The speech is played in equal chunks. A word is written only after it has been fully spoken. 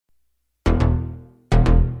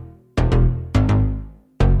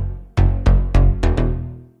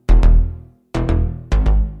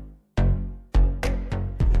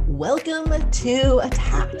Welcome to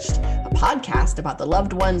Attached, a podcast about the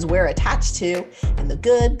loved ones we're attached to and the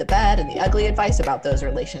good, the bad, and the ugly advice about those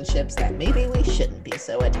relationships that maybe we shouldn't be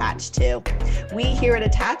so attached to. We here at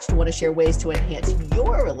Attached want to share ways to enhance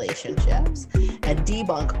your relationships and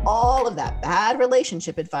debunk all of that bad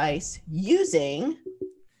relationship advice using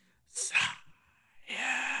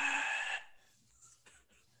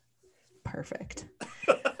Perfect.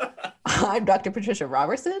 I'm Dr. Patricia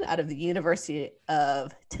Robertson out of the University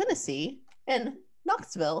of Tennessee in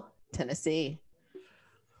Knoxville, Tennessee.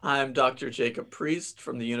 I'm Dr. Jacob Priest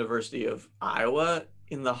from the University of Iowa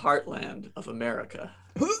in the heartland of America.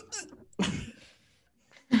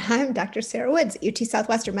 I'm Dr. Sarah Woods, UT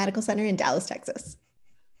Southwestern Medical Center in Dallas, Texas.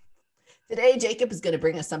 Today, Jacob is going to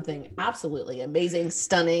bring us something absolutely amazing,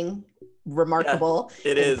 stunning, remarkable.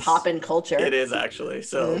 Yeah, it is pop in culture. It is actually.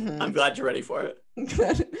 So I'm glad you're ready for it.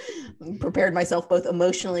 Prepared myself both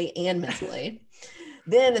emotionally and mentally.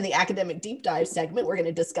 Then in the academic deep dive segment, we're going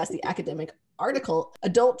to discuss the academic article,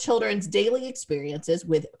 Adult Children's Daily Experiences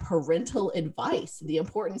with Parental Advice, the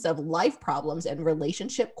importance of life problems and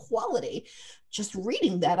relationship quality. Just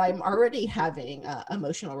reading that, I'm already having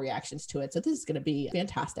emotional reactions to it. So this is going to be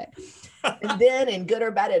fantastic. And then in good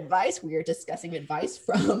or bad advice, we are discussing advice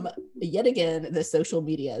from, yet again, the social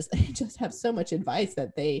medias. They just have so much advice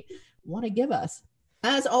that they want to give us.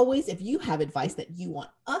 As always, if you have advice that you want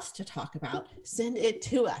us to talk about, send it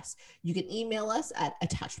to us. You can email us at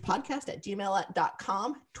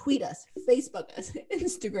attachedpodcast@gmail.com, tweet us, Facebook us,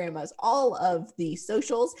 Instagram us, all of the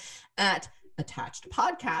socials at Attached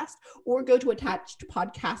Podcast, or go to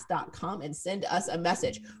attachedpodcast.com and send us a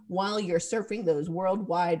message. While you're surfing those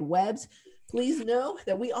worldwide webs, please know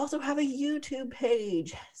that we also have a YouTube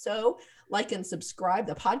page. So like and subscribe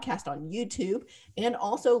the podcast on YouTube, and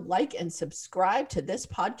also like and subscribe to this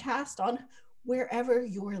podcast on wherever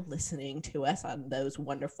you're listening to us on those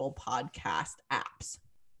wonderful podcast apps.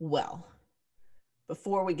 Well,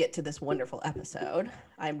 before we get to this wonderful episode,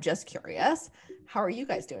 I'm just curious, how are you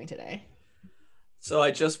guys doing today? So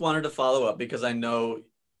I just wanted to follow up because I know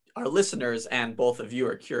our listeners and both of you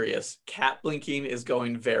are curious. Cat blinking is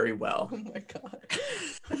going very well. Oh my God.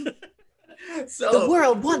 So the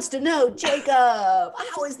world wants to know, Jacob,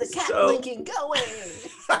 how is the cat blinking going?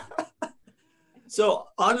 So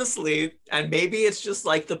honestly, and maybe it's just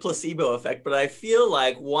like the placebo effect, but I feel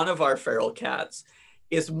like one of our feral cats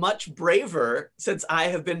is much braver since I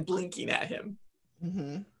have been blinking at him.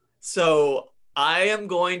 Mm-hmm. So I am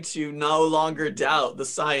going to no longer doubt the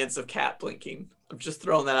science of cat blinking. I'm just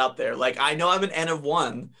throwing that out there. Like, I know I'm an N of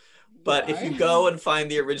 1, but if you go and find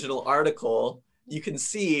the original article, you can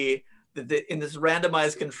see that in this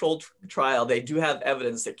randomized controlled trial, they do have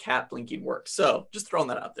evidence that cat blinking works. So just throwing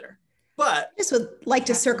that out there. But I just would like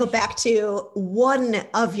to circle back to one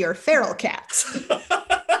of your feral cats.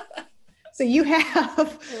 So you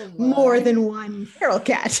have more than one feral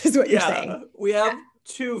cat, is what you're saying. We have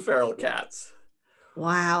 2 feral cats.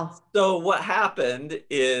 Wow. So what happened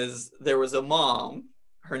is there was a mom,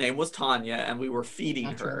 her name was Tanya, and we were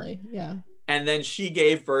feeding her. Yeah. And then she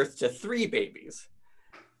gave birth to 3 babies.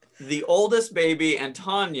 The oldest baby and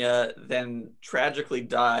Tanya then tragically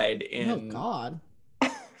died in... Oh, God.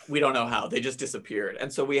 We don't know how. They just disappeared.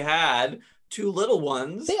 And so we had 2 little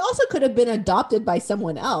ones. They also could have been adopted by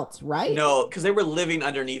someone else, right? No, because they were living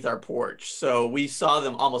underneath our porch. So we saw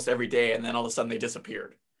them almost every day, and then all of a sudden they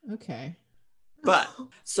disappeared. Okay. But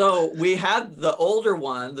so we had the older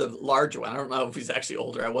one, the larger one. I don't know if he's actually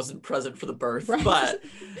older. I wasn't present for the birth, right. But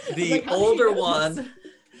the older one...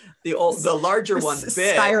 The larger one bit.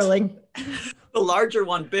 Spiraling. The larger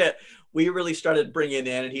one bit, we really started bringing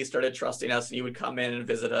in, and he started trusting us, and he would come in and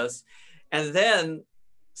visit us. And then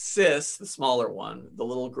Sis, the smaller one, the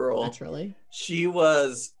little girl, naturally, she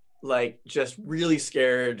was like just really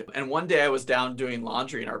scared. And one day I was down doing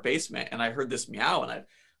laundry in our basement, and I heard this meow, and I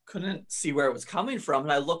couldn't see where it was coming from.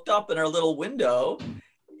 And I looked up in our little window.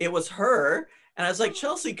 It was her. And I was like,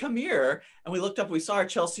 Chelsea, come here. And we looked up, we saw her.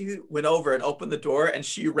 Chelsea went over and opened the door, and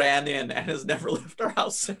she ran in and has never left our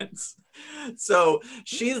house since. So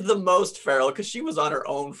she's the most feral because she was on her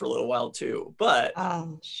own for a little while too. But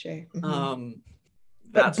oh, sure. Mm-hmm.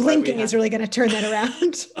 That's but blinking is really going to turn that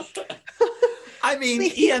around. I mean,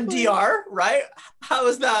 EMDR, right? How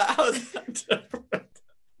is that different?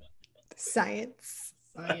 Science.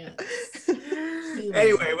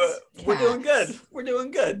 Anyway, we're doing good. We're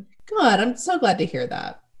doing good. God, I'm so glad to hear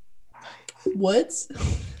that. Woods?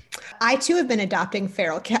 I too have been adopting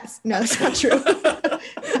feral cats. No, it's not true. I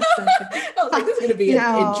was like, this is going to be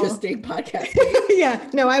an interesting podcast. Yeah,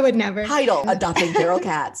 no, I would never. Title, Adopting Feral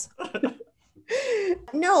Cats.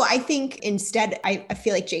 No, I think instead, I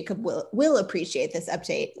feel like Jacob will appreciate this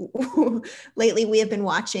update. Lately, we have been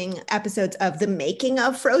watching episodes of the making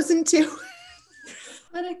of Frozen 2.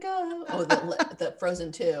 Let it go. Oh, the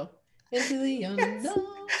Frozen 2. Into the unknown.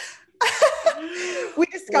 We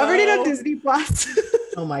discovered it on Disney Plus.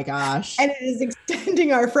 Oh my gosh. And it is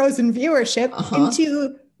extending our Frozen viewership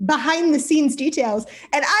into behind the scenes details.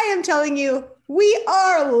 And I am telling you, we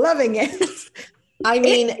are loving it. I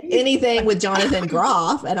mean, anything with Jonathan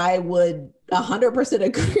Groff, and I would 100%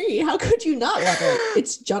 agree. How could you not love it?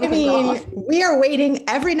 It's Jonathan Groff. We are waiting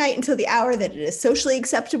every night until the hour that it is socially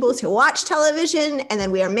acceptable to watch television, and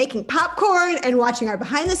then we are making popcorn and watching our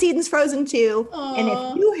behind the scenes Frozen 2. Aww. And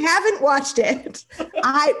if you haven't watched it,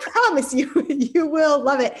 I promise you, you will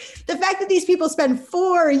love it. The fact that these people spend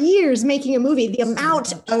 4 years making a movie, the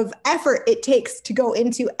amount of effort it takes to go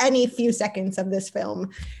into any few seconds of this film,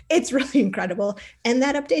 it's really incredible. And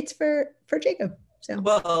that update's for Jacob. So.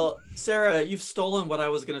 Well, Sarah, you've stolen what I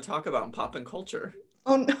was going to talk about in pop and culture.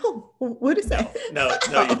 Oh, no. What is that? No,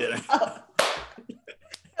 you didn't. That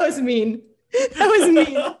was mean. That was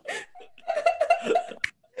mean.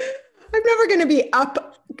 I'm never going to be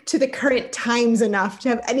up to the current times enough to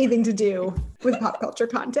have anything to do with pop culture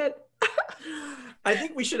content. I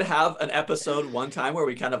think we should have an episode one time where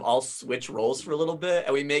we kind of all switch roles for a little bit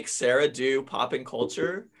and we make Sarah do pop and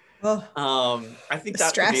culture. I think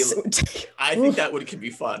that could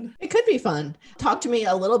be fun. It could be fun. Talk to me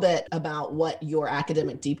a little bit about what your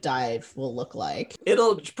academic deep dive will look like.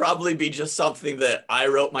 It'll probably be just something that I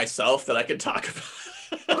wrote myself that I could talk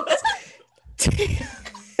about.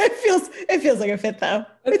 It feels like a fit though.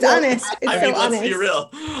 It's honest. Let's be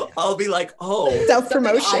real. I'll be like,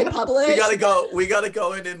 self-promotion. We gotta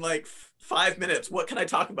go in like 5 minutes. What can I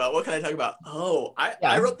talk about?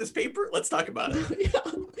 I wrote this paper. Let's talk about it.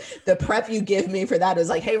 Yeah. The prep you give me for that is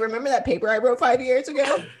like, hey, remember that paper I wrote 5 years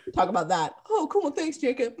ago? Talk about that. Oh, cool. Thanks,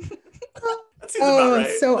 Jacob. That seems about right.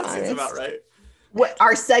 So that honest. Seems about right. What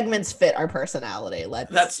our segments fit our personality.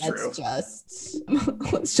 Let's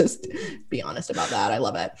just be honest about that. I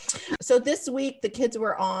love it. So this week the kids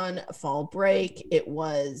were on fall break. It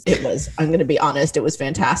was, I'm going to be honest, it was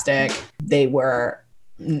fantastic. I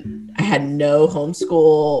had no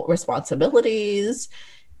homeschool responsibilities.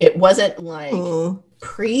 It wasn't like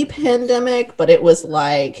pre-pandemic, but it was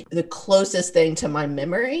like the closest thing to my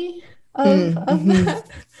memory of that.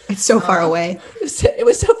 It's so far away. It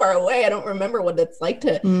was so far away. I don't remember what it's like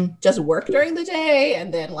to just work during the day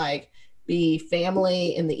and then like be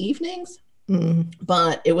family in the evenings.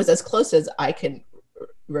 But it was as close as I can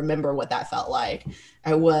remember what that felt like.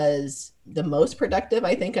 I was the most productive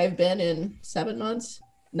I think I've been in 7 months,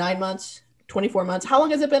 9 months, 24 months. How long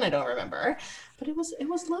has it been? I don't remember. But it was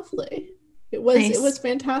lovely. It was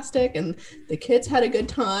fantastic, and the kids had a good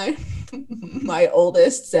time. My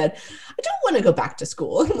oldest said, "I don't want to go back to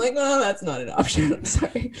school." I'm like, "Oh, that's not an option. I'm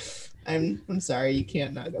sorry. I'm sorry. You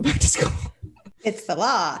can't not go back to school. It's the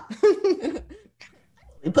law."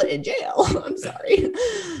 We put in jail. I'm sorry.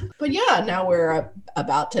 But yeah, now we're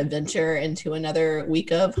about to venture into another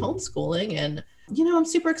week of homeschooling, and I'm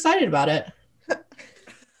super excited about it.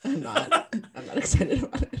 I'm not excited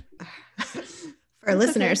about it. For our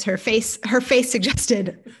listeners, her face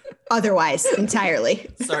suggested otherwise entirely.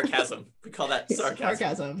 Sarcasm. We call that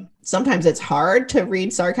sarcasm. Sometimes it's hard to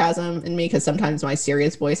read sarcasm in me because sometimes my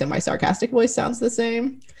serious voice and my sarcastic voice sounds the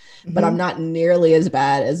same. But I'm not nearly as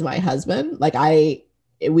bad as my husband. Like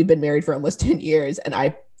we've been married for almost 10 years and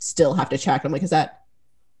I still have to check. I'm like, is that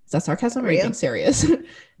sarcasm or are you being serious? He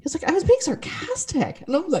was like, I was being sarcastic.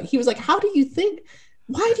 And he was like,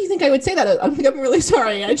 why do you think I would say that? I'm like, I'm really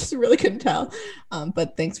sorry. I just really couldn't tell.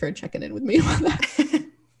 But thanks for checking in with me on that.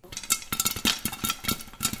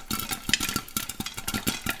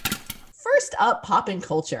 First up, pop and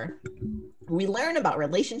culture. We learn about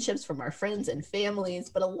relationships from our friends and families,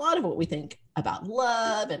 but a lot of what we think about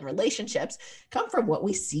love and relationships come from what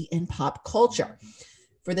we see in pop culture.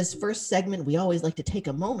 For this first segment, we always like to take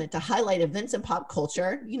a moment to highlight events in pop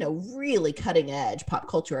culture, really cutting edge pop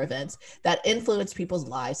culture events that influence people's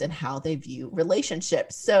lives and how they view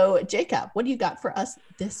relationships. So, Jacob, what do you got for us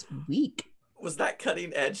this week? Was that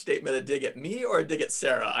cutting edge statement a dig at me or a dig at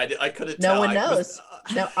Sarah? I couldn't tell. No one knows.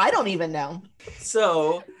 No, I don't even know.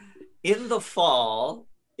 So, in the fall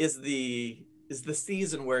is the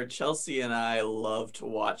season where Chelsea and I love to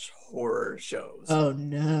watch horror shows. Oh,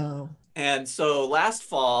 no. And so last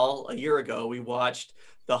fall, a year ago, we watched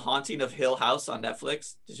The Haunting of Hill House on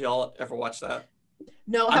Netflix. Did y'all ever watch that?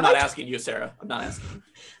 No. I'm not asking you, Sarah. I'm not asking you.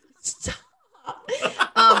 Stop.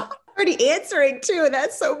 Already answering too.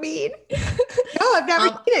 That's so mean. No, I've never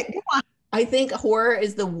seen it. Come on. I think horror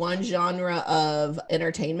is the one genre of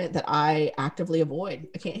entertainment that I actively avoid.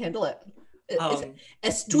 I can't handle it.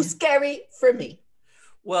 It's too scary for me.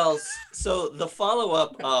 Well, so the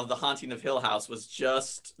follow-up of The Haunting of Hill House was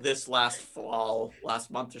just this last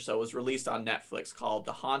month or so, was released on Netflix, called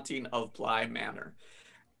The Haunting of Bly Manor.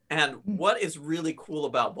 And what is really cool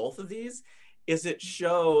about both of these is it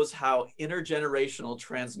shows how intergenerational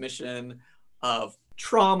transmission of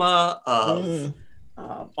trauma, of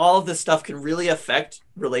all of this stuff can really affect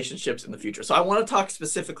relationships in the future. So I want to talk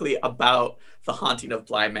specifically about The Haunting of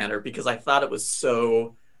Bly Manor because I thought it was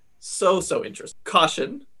so interesting.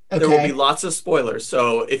 Caution, there will be lots of spoilers.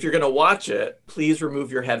 So if you're going to watch it, please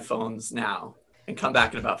remove your headphones now and come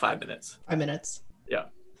back in about 5 minutes. 5 minutes. Yeah.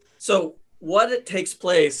 So what it takes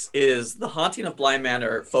place is The Haunting of Bly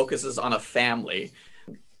Manor focuses on a family.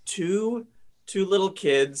 Two little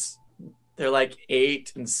kids, they're like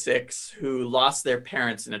 8 and 6, who lost their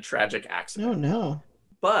parents in a tragic accident. Oh, no.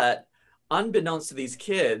 But unbeknownst to these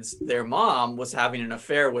kids, their mom was having an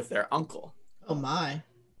affair with their uncle. Oh, my.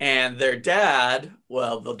 And their dad,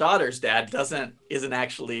 well, the daughter's dad isn't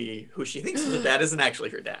actually who she thinks is her dad, isn't actually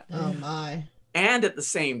her dad. Oh, my. And at the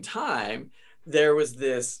same time, there was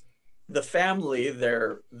the family,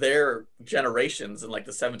 their generations in like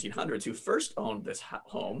the 1700s who first owned this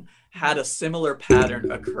home had a similar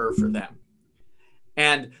pattern occur for them.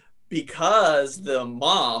 And because the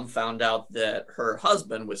mom found out that her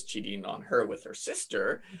husband was cheating on her with her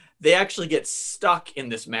sister, they actually get stuck in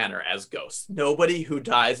this manor as ghosts. Nobody who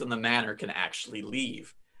dies in the manor can actually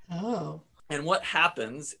leave. Oh. And what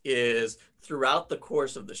happens is throughout the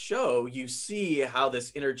course of the show, you see how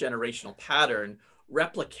this intergenerational pattern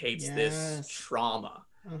replicates this trauma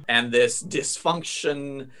and this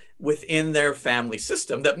dysfunction within their family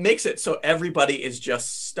system that makes it so everybody is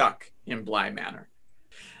just stuck in Bly Manor.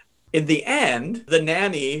 In the end, the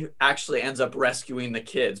nanny actually ends up rescuing the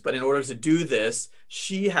kids, but in order to do this,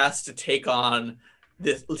 she has to take on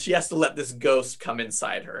this. She has to let this ghost come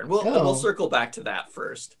inside her, and we'll circle back to that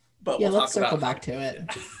first. But we'll let's circle back to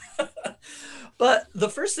it. But the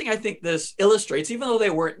first thing I think this illustrates, even though they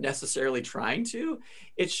weren't necessarily trying to,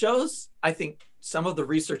 it shows, I think, some of the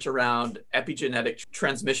research around epigenetic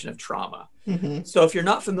transmission of trauma. Mm-hmm. So if you're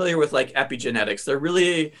not familiar with like epigenetics, they're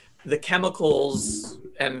really the chemicals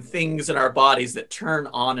and things in our bodies that turn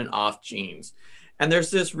on and off genes. And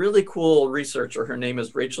there's this really cool researcher. Her name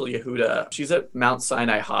is Rachel Yehuda. She's at Mount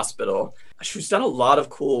Sinai Hospital. She's done a lot of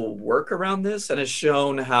cool work around this and has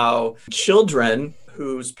shown how children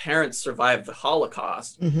whose parents survived the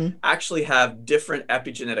Holocaust actually have different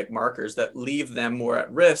epigenetic markers that leave them more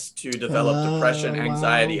at risk to develop depression,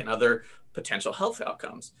 anxiety, and other potential health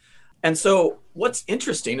outcomes. And so what's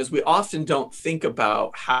interesting is we often don't think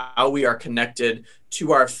about how we are connected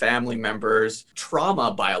to our family members'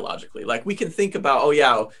 trauma biologically. Like we can think about, oh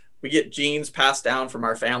yeah, we get genes passed down from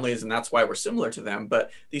our families and that's why we're similar to them. But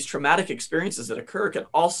these traumatic experiences that occur can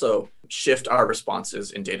also shift our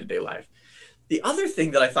responses in day-to-day life. The other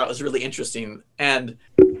thing that I thought was really interesting, and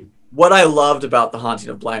what I loved about The Haunting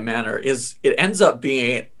of Bly Manor, is it ends up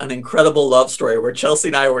being an incredible love story where Chelsea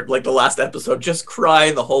and I were, like the last episode, just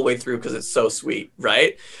crying the whole way through because it's so sweet,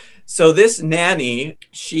 right? So this nanny,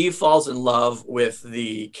 she falls in love with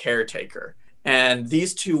the caretaker. And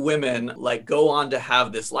these two women like go on to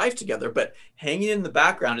have this life together, but hanging in the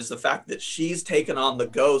background is the fact that she's taken on the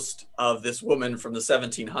ghost of this woman from the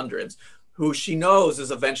 1700s, who she knows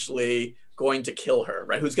is eventually going to kill her,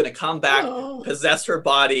 right? Who's going to come back, possess her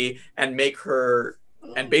body, and make her,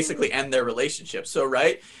 and basically end their relationship. So,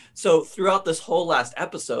 right? So throughout this whole last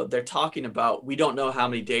episode, they're talking about, we don't know how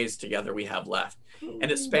many days together we have left.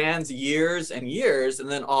 And it spans years and years. And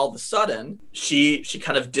then all of a sudden, she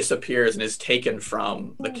kind of disappears and is taken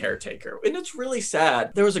from the caretaker. And it's really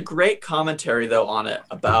sad. There was a great commentary, though, on it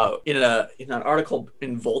about, in an article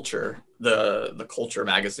in Vulture, the culture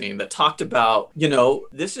magazine, that talked about, you know,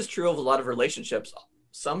 this is true of a lot of relationships.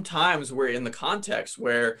 Sometimes we're in the context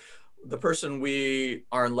where the person we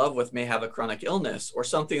are in love with may have a chronic illness or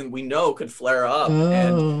something we know could flare up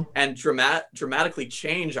and dramatically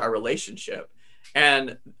change our relationship.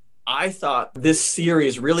 And I thought this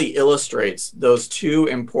series really illustrates those two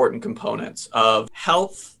important components of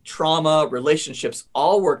health, trauma, relationships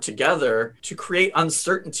all work together to create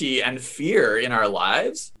uncertainty and fear in our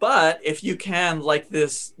lives. But if you can, like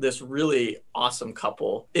this really awesome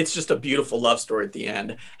couple, it's just a beautiful love story at the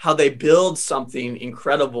end, how they build something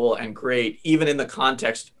incredible and great, even in the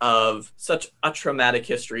context of such a traumatic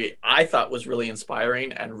history, I thought was really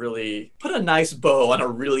inspiring and really put a nice bow on a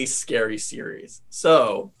really scary series.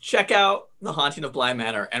 So check out The Haunting of Bly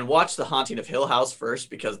Manor and watch The Haunting of Hill House first,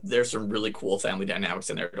 because there's some really cool family dynamics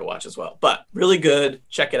in there to watch as well. But really good.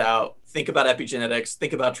 Check it out. Think about epigenetics.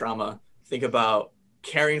 Think about trauma. Think about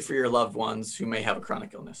caring for your loved ones who may have a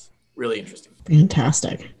chronic illness. Really interesting.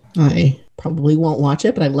 Fantastic. I probably won't watch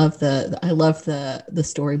it, but I love the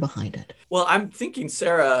story behind it. Well, I'm thinking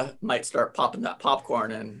Sarah might start popping that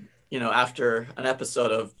popcorn and, after an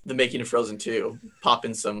episode of The Making of Frozen 2, pop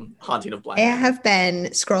in some Haunting of Bly Manor. I have been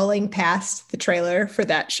scrolling past the trailer for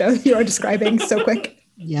that show you are describing so quick.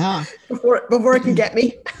 Yeah. Before it can get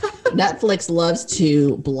me. Netflix loves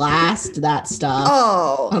to blast that stuff.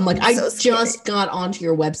 Oh. I'm like, I just got onto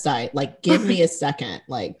your website. Like, give me a second.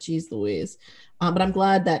 Like, geez Louise. But I'm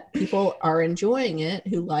glad that people are enjoying it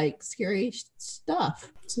who like scary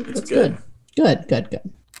stuff. So that's good. Good.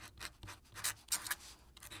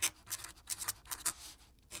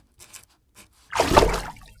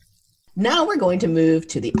 Now we're going to move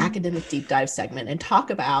to the academic deep dive segment and talk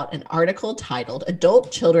about an article titled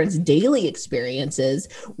Adult Children's Daily Experiences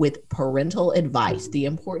with Parental Advice, the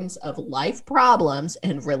Importance of Life Problems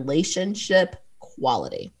and Relationship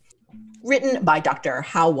Quality. Written by Dr.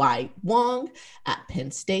 Hao-Wai Wong at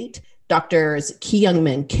Penn State, Drs.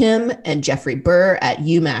 Kyungmin Kim and Jeffrey Burr at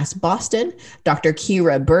UMass Boston, Dr.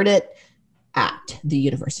 Kira Burdett at the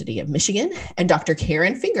University of Michigan, and Dr.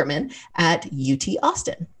 Karen Fingerman at UT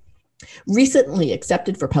Austin. Recently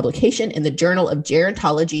accepted for publication in the Journal of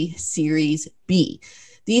Gerontology Series B.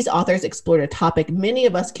 These authors explored a topic many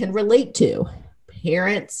of us can relate to: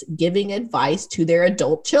 parents giving advice to their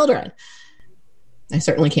adult children. I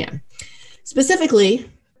certainly can. Specifically,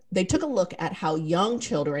 they took a look at how young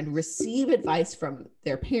children receive advice from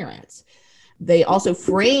their parents. They also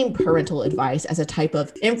frame parental advice as a type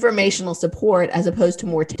of informational support as opposed to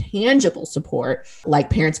more tangible support,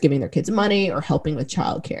 like parents giving their kids money or helping with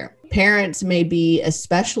childcare. Parents may be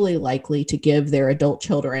especially likely to give their adult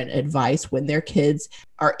children advice when their kids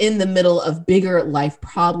are in the middle of bigger life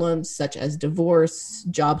problems such as divorce,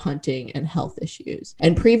 job hunting, and health issues.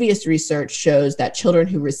 And previous research shows that children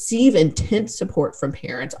who receive intense support from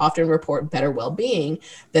parents often report better well-being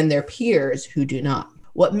than their peers who do not.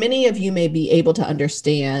 What many of you may be able to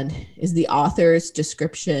understand is the author's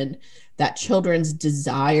description that children's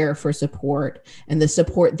desire for support and the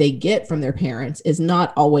support they get from their parents is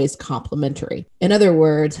not always complementary. In other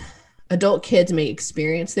words, adult kids may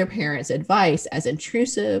experience their parents' advice as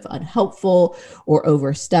intrusive, unhelpful, or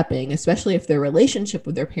overstepping, especially if their relationship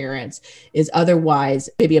with their parents is otherwise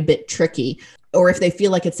maybe a bit tricky, or if they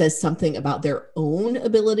feel like it says something about their own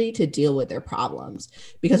ability to deal with their problems.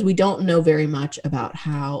 Because we don't know very much about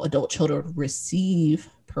how adult children receive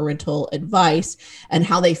parental advice and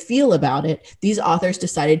how they feel about it, these authors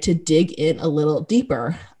decided to dig in a little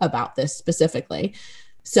deeper about this specifically.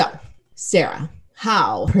 So, Sarah,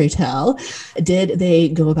 how, pray tell, did they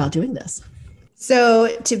go about doing this?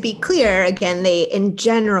 So to be clear, again, they in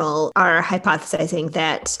general are hypothesizing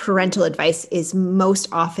that parental advice is most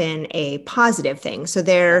often a positive thing. So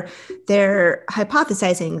they're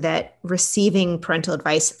hypothesizing that receiving parental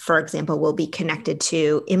advice, for example, will be connected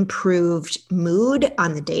to improved mood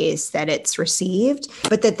on the days that it's received,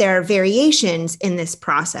 but that there are variations in this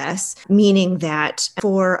process, meaning that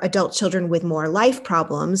for adult children with more life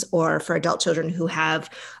problems or for adult children who have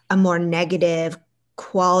a more negative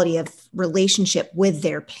quality of relationship with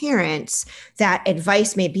their parents, that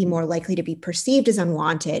advice may be more likely to be perceived as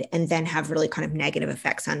unwanted and then have really kind of negative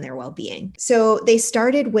effects on their well-being. So they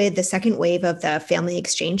started with the second wave of the Family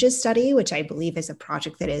Exchanges study, which I believe is a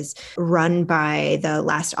project that is run by the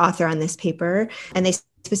last author on this paper. And they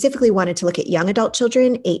specifically wanted to look at young adult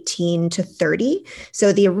children, 18 to 30.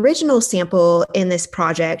 So the original sample in this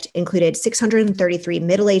project included 633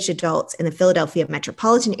 middle-aged adults in the Philadelphia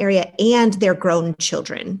metropolitan area and their grown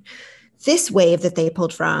children. This wave that they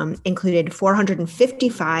pulled from included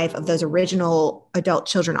 455 of those original adult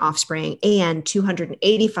children offspring and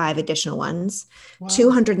 285 additional ones. Wow.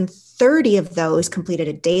 230 of those completed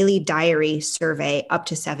a daily diary survey up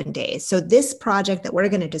to 7 days. So this project that we're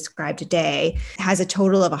going to describe today has a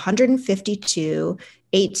total of 152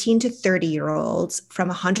 18 to 30-year-olds from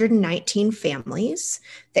 119 families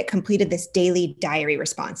that completed this daily diary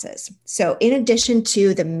responses. So in addition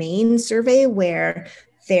to the main survey where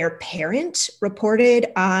their parent reported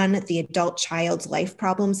on the adult child's life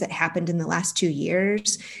problems that happened in the last 2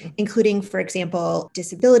 years, including, for example,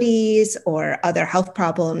 disabilities or other health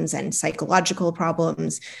problems and psychological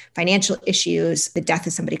problems, financial issues, the death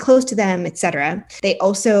of somebody close to them, et cetera. They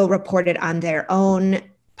also reported on their own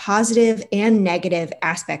positive and negative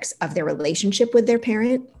aspects of their relationship with their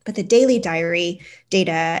parent. But the daily diary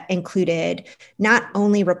data included not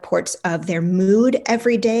only reports of their mood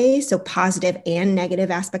every day, so positive and negative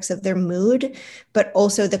aspects of their mood, but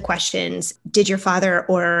also the questions, did your father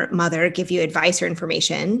or mother give you advice or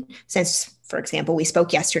information? Since, for example, we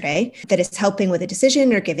spoke yesterday, that is helping with a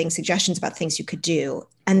decision or giving suggestions about things you could do.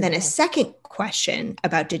 And then a second question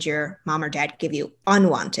about, did your mom or dad give you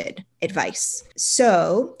unwanted advice?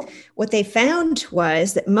 So what they found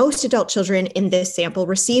was that most adult children in this sample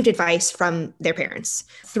received advice from their parents.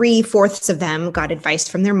 3/4 of them got advice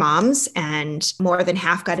from their moms, and more than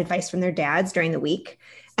half got advice from their dads during the week.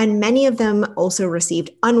 And many of them also received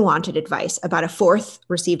unwanted advice. About a fourth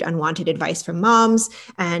received unwanted advice from moms,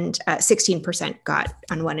 and 16% got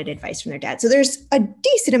unwanted advice from their dad. So there's a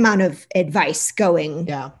decent amount of advice going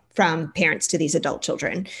from parents to these adult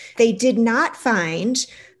children. They did not find,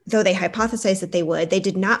 though they hypothesized that they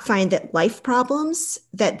did not find that life problems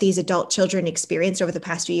that these adult children experienced over the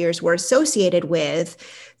past few years were associated with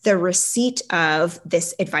the receipt of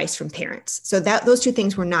this advice from parents. So that those two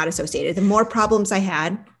things were not associated. The more problems I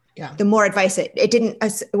had, the more advice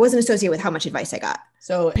it wasn't associated with how much advice I got.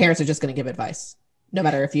 So parents are just going to give advice, no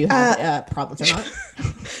matter if you have problems or not.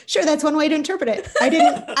 Sure, that's one way to interpret it. I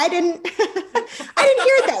didn't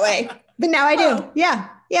hear it that way, but now I do. Oh. Yeah.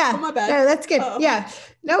 Oh, my bad. No, that's good. Oh. Yeah.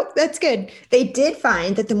 Nope, that's good. They did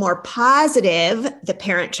find that the more positive the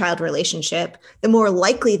parent-child relationship, the more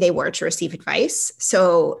likely they were to receive advice.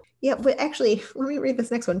 So yeah, but actually, let me read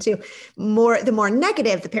this next one too. The more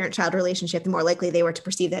negative the parent-child relationship, the more likely they were to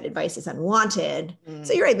perceive that advice as unwanted.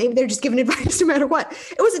 So you're right. Maybe they're just giving advice no matter what.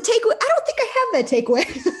 It was a takeaway. I don't think I have that takeaway.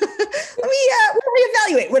 We'll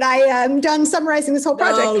reevaluate when I am done summarizing this whole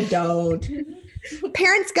project. No, don't.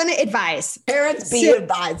 Parents gonna advise. Parents be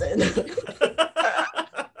advising.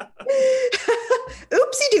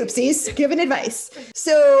 Oopsie doopsies, giving advice.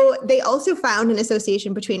 So they also found an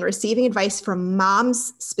association between receiving advice from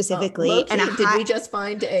moms specifically. Did we just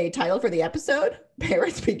find a title for the episode?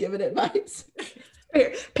 Parents be giving advice.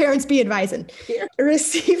 Parents be advising. Here.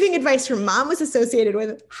 Receiving advice from mom was associated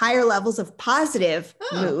with higher levels of positive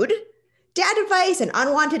mood. Dad advice and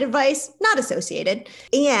unwanted advice, not associated.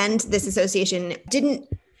 And this association didn't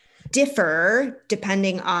differ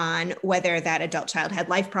depending on whether that adult child had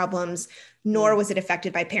life problems, nor was it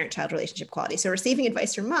affected by parent-child relationship quality. So receiving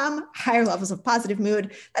advice from mom, higher levels of positive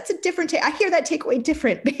mood, that's a different I hear that takeaway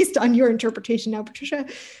different based on your interpretation now, Patricia.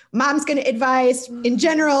 Mom's going to advise in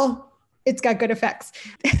general. It's got good effects.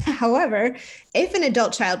 However, if an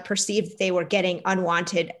adult child perceived they were getting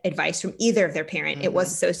unwanted advice from either of their parent, it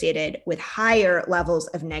was associated with higher levels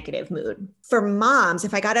of negative mood. For moms,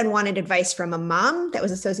 if I got unwanted advice from a mom, that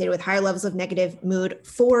was associated with higher levels of negative mood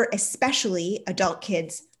for especially adult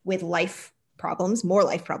kids with life problems, more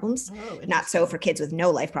life problems, not so for kids with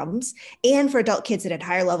no life problems, and for adult kids that had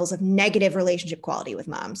higher levels of negative relationship quality with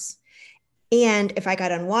moms. And if I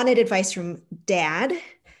got unwanted advice from dad,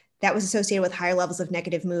 that was associated with higher levels of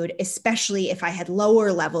negative mood, especially if I had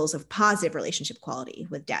lower levels of positive relationship quality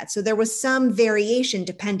with dad. So there was some variation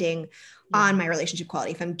depending on my relationship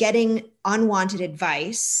quality. If I'm getting unwanted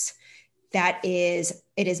advice, it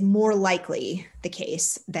is more likely the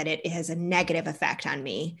case that it has a negative effect on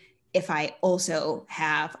me if I also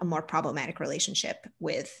have a more problematic relationship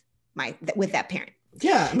with that parent.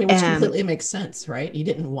 Yeah, I mean, which completely makes sense, right? You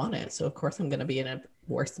didn't want it, so of course I'm going to be in a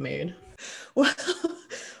worse mood.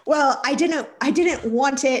 Well, I didn't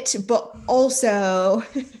want it, but also,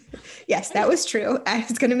 yes, that was true. I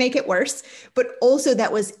was going to make it worse, but also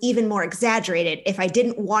that was even more exaggerated if I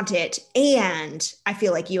didn't want it. And I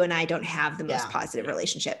feel like you and I don't have the most positive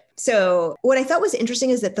relationship. So what I thought was interesting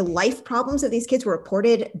is that the life problems of these kids were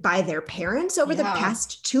reported by their parents over the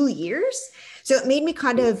past 2 years. So it made me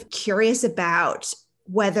kind of curious about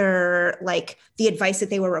whether like the advice that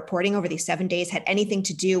they were reporting over these 7 days had anything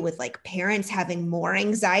to do with like parents having more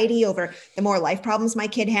anxiety over the more life problems my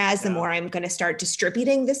kid has, the more I'm going to start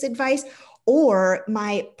distributing this advice, or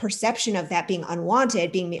my perception of that being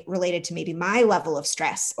unwanted, being related to maybe my level of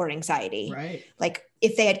stress or anxiety. Right. Like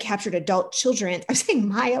if they had captured adult children, I'm saying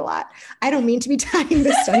my a lot. I don't mean to be tying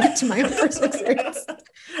this study to my own personal experience.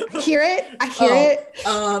 I hear it.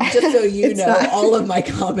 Just so you know, all of my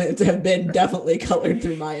comments have been definitely colored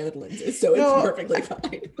through my own lenses, so it's perfectly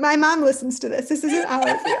fine. My mom listens to this. This isn't how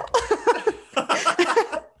I feel.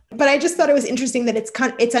 But I just thought it was interesting that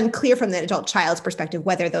it's unclear from the adult child's perspective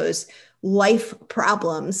whether those life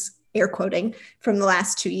problems, air quoting, from the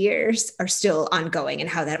last 2 years are still ongoing and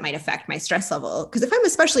how that might affect my stress level. Because if I'm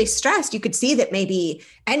especially stressed, you could see that maybe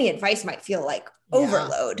any advice might feel like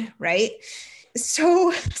overload, right?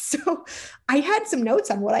 So I had some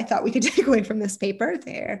notes on what I thought we could take away from this paper.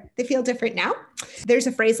 They feel different now. There's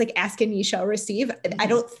a phrase like ask and ye shall receive.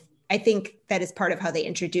 I think that is part of how they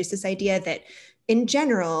introduce this idea that in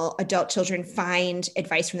general, adult children find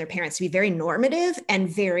advice from their parents to be very normative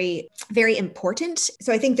and very, very important.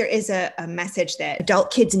 So I think there is a message that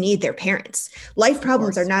adult kids need their parents. Life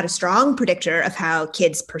problems are not a strong predictor of how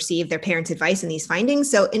kids perceive their parents' advice in these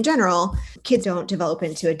findings. So in general, kids don't develop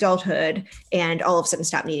into adulthood and all of a sudden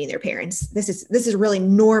stop needing their parents. This is a really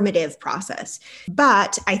normative process.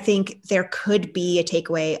 But I think there could be a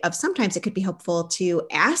takeaway of sometimes it could be helpful to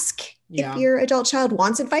ask if your adult child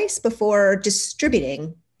wants advice before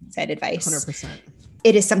distributing said advice. 100%.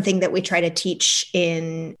 It is something that we try to teach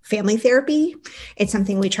in family therapy. It's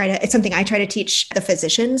something I try to teach the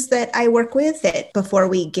physicians that I work with, that before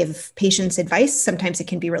we give patients advice, sometimes it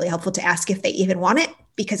can be really helpful to ask if they even want it,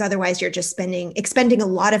 because otherwise you're just expending a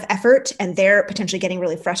lot of effort and they're potentially getting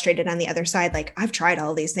really frustrated on the other side. Like, I've tried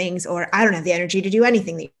all these things, or I don't have the energy to do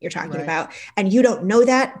anything that you're talking about. And you don't know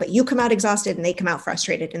that, but you come out exhausted and they come out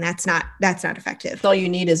frustrated, and that's not effective. All you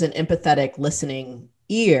need is an empathetic listening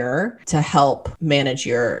ear to help manage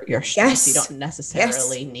your stress. Yes. You don't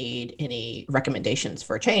necessarily need any recommendations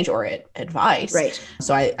for change or advice. Right.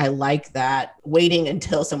 So I like that, waiting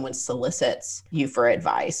until someone solicits you for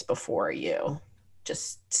advice before you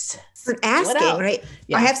just asking, right?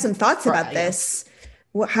 Yeah. I have some thoughts about this.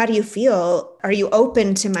 How do you feel? Are you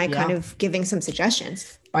open to my kind of giving some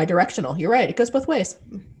suggestions? Bidirectional. You're right. It goes both ways.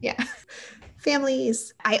 Yeah.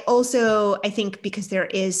 Families. I think because there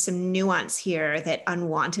is some nuance here that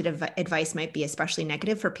unwanted advice might be especially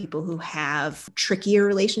negative for people who have trickier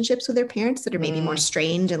relationships with their parents that are maybe more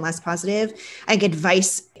strained and less positive. I think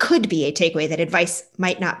advice could be a takeaway, that advice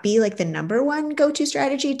might not be like the number one go-to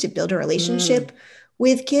strategy to build a relationship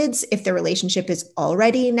with kids if the relationship is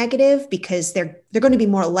already negative, because they're going to be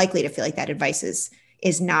more likely to feel like that advice is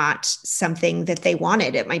not something that they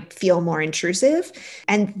wanted. It might feel more intrusive.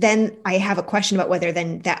 And then I have a question about whether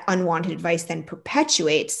then that unwanted advice then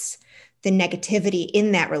perpetuates the negativity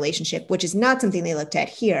in that relationship, which is not something they looked at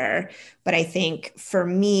here. But I think for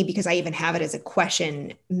me, because I even have it as a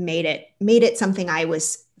question, made it something I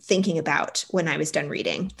was thinking about when I was done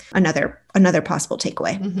reading. Another possible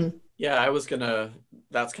takeaway. Mm-hmm. Yeah,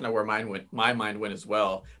 that's kind of where my mind went as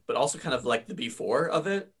well, but also kind of like the before of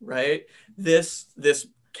it, right? This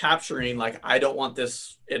capturing, like, I don't want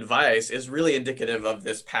this advice, is really indicative of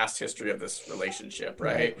this past history of this relationship,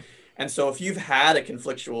 right? And so if you've had a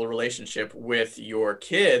conflictual relationship with your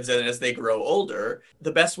kids, and as they grow older,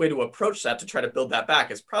 the best way to approach that, to try to build that back,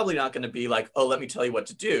 is probably not going to be like, oh, let me tell you what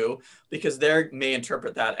to do, because they may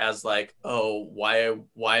interpret that as like, oh,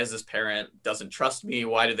 why is this parent doesn't trust me?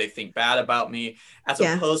 Why do they think bad about me? As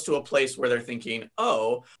opposed to a place where they're thinking,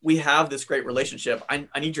 oh, we have this great relationship. I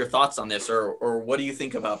need your thoughts on this, or what do you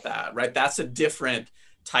think about that, right? That's a different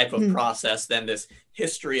type of process than this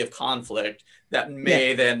history of conflict that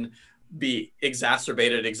may then be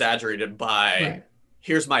exaggerated by,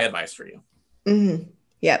 here's my advice for you. Mm-hmm.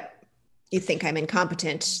 Yep. You think I'm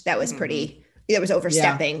incompetent. That was that was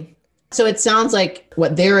overstepping. Yeah. So it sounds like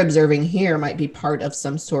what they're observing here might be part of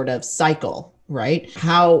some sort of cycle, right?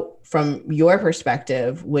 How, from your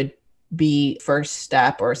perspective, would be first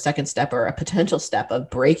step or second step or a potential step of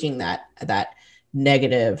breaking that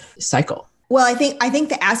negative cycle? Well, I think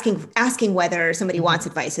the asking whether somebody wants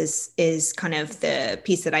advice is kind of the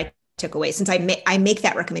piece that I took away, since I make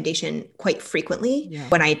that recommendation quite frequently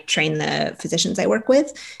when I train the physicians I work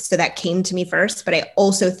with. So that came to me first. But I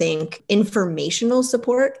also think informational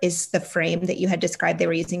support is the frame that you had described they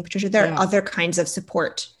were using, Patricia. There are other kinds of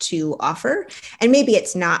support to offer. And maybe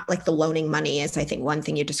it's not like the loaning money, as I think one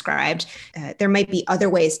thing you described. There might be other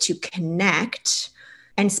ways to connect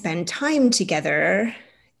and spend time together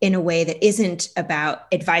in a way that isn't about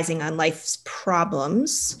advising on life's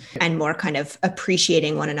problems, and more kind of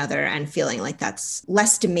appreciating one another and feeling like that's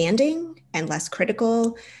less demanding and less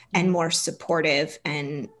critical and more supportive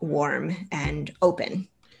and warm and open.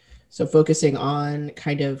 So focusing on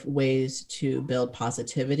kind of ways to build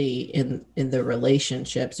positivity in the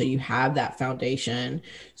relationship, so you have that foundation,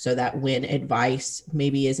 so that when advice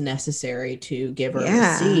maybe is necessary to give or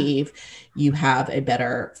receive, you have a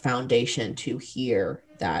better foundation to hear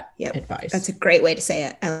that advice. That's a great way to say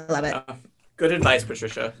it. I love it. Good advice,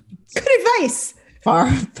 Patricia. Good advice. Far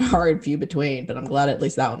and few between, but I'm glad at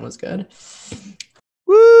least that one was good.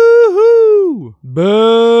 Woohoo!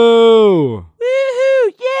 Boo!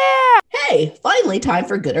 Woohoo! Yeah! Okay, finally, time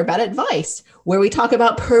for good or bad advice, where we talk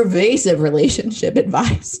about pervasive relationship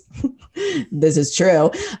advice. This is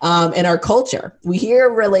true. In our culture, we hear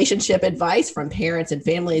relationship advice from parents and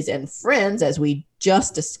families and friends, as we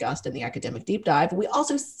just discussed in the academic deep dive. We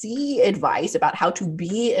also see advice about how to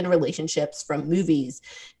be in relationships from movies,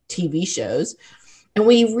 TV shows. And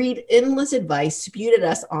we read endless advice spewed at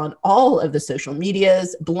us on all of the social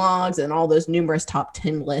medias, blogs, and all those numerous top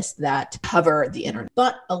 10 lists that cover the internet.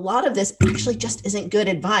 But a lot of this actually just isn't good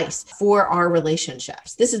advice for our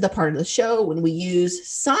relationships. This is the part of the show when we use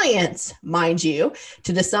science, mind you,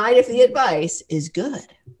 to decide if the advice is good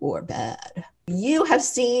or bad. You have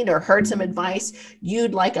seen or heard some advice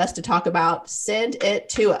you'd like us to talk about, send it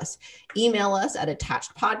to us. Email us at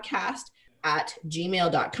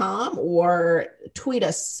attachedpodcast@gmail.com or tweet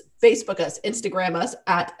us, Facebook us, Instagram us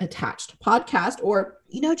at Attached Podcast, or,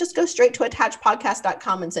 just go straight to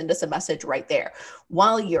attachedpodcast.com and send us a message right there.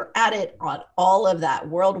 While you're at it on all of that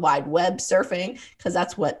World Wide Web surfing, because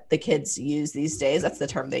that's what the kids use these days. That's the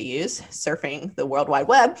term they use, surfing the World Wide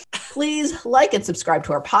Web. Please like and subscribe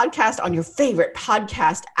to our podcast on your favorite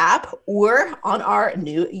podcast app or on our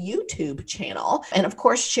new YouTube channel. And of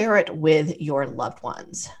course, share it with your loved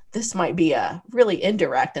ones. This might be a really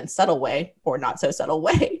indirect and subtle way, or not so subtle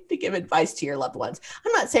way, to give advice to your loved ones.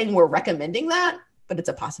 I'm not saying we're recommending that, but it's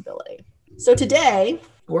a possibility. So today,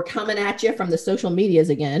 we're coming at you from the social medias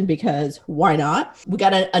again, because why not? We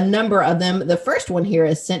got a number of them. The first one here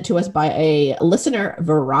is sent to us by a listener,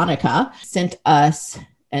 Veronica, sent us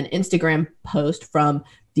an Instagram post from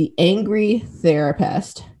the Angry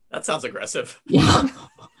Therapist. That sounds aggressive. Yeah.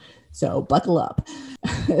 So buckle up.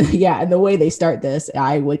 Yeah. And the way they start this,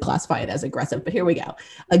 I would classify it as aggressive, but here we go.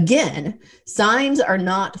 Again, signs are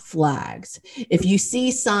not flags. If you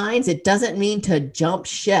see signs, it doesn't mean to jump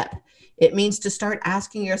ship. It means to start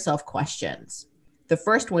asking yourself questions. The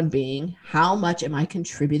first one being, how much am I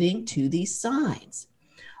contributing to these signs?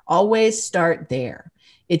 Always start there.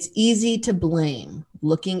 It's easy to blame.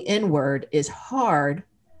 Looking inward is hard,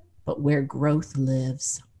 but where growth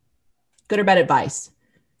lives. Good or bad advice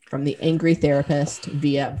from the Angry Therapist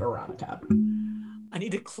via Veronica. I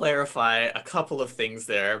need to clarify a couple of things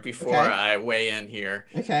there before I weigh in here.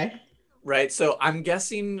 Okay. Right. So I'm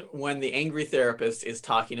guessing when the Angry Therapist is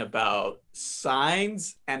talking about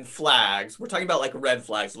signs and flags, we're talking about like red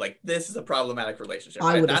flags, like this is a problematic relationship. I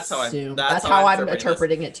right? would That's assume. That's how I'm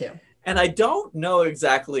interpreting it too. And I don't know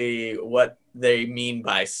exactly what they mean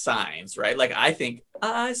by signs, right? Like I think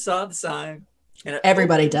I saw the sign. And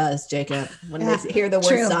everybody does, Jacob. When they hear the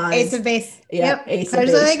word signs. Ace of base. Yeah, yep. Ace There's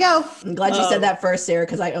of base. There they go. I'm glad you said that first, Sarah,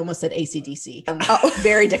 because I almost said AC/DC.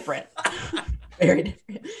 Very different. Very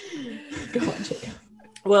different. Go on, Jacob.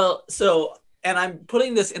 Well, so, and I'm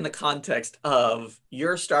putting this in the context of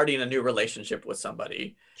you're starting a new relationship with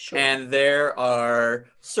somebody. Sure. And there are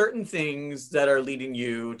certain things that are leading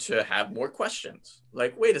you to have more questions.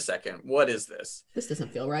 Like, wait a second, what is this? This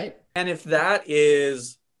doesn't feel right. And if that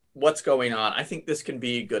is what's going on, I think this can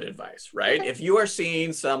be good advice, right? Okay. If you are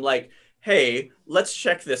seeing some like, hey, let's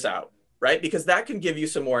check this out, right? Because that can give you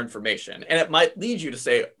some more information. And it might lead you to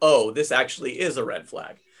say, oh, this actually is a red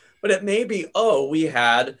flag. But it may be, oh, we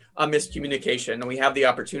had a miscommunication and we have the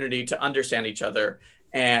opportunity to understand each other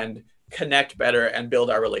and connect better and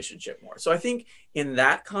build our relationship more. So I think in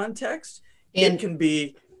that context, it can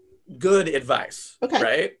be good advice,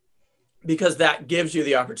 right? Because that gives you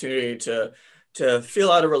the opportunity to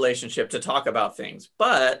feel out a relationship, to talk about things.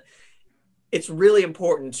 But it's really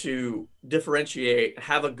important to differentiate,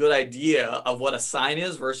 have a good idea of what a sign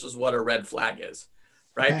is versus what a red flag is,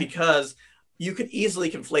 right? Because you could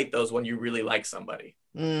easily conflate those when you really like somebody,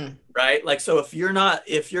 right? Like, so if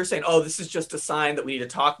you're saying, oh, this is just a sign that we need to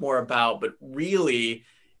talk more about, but really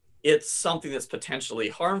it's something that's potentially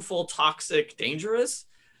harmful, toxic, dangerous,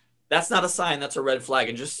 that's not a sign, that's a red flag.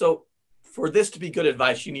 And just so for this to be good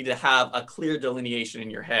advice, you need to have a clear delineation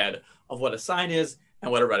in your head of what a sign is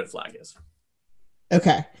and what a red flag is.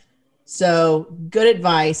 Okay. So good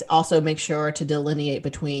advice. Also make sure to delineate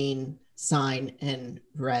between sign and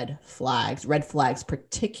red flags. Red flags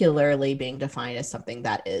particularly being defined as something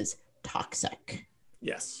that is toxic.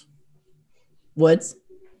 Yes. Woods?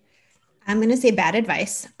 I'm going to say bad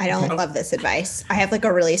advice. I don't love this advice. I have like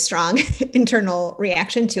a really strong internal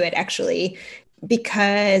reaction to it, actually,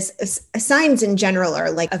 because signs in general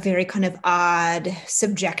are like a very kind of odd,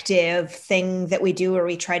 subjective thing that we do where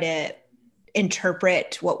we try to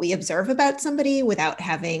interpret what we observe about somebody without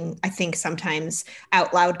having, I think, sometimes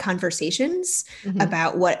out loud conversations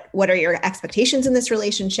about what are your expectations in this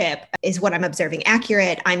relationship? Is what I'm observing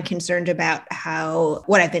accurate? I'm concerned about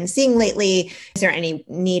what I've been seeing lately. Is there any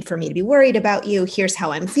need for me to be worried about you? Here's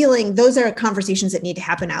how I'm feeling. Those are conversations that need to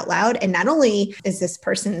happen out loud. And not only is this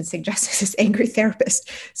person this angry therapist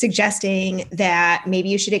suggesting that maybe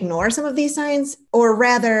you should ignore some of these signs, or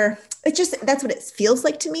rather, that's what it feels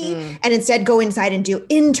like to me. And instead go inside and do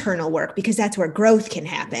internal work, because that's where growth can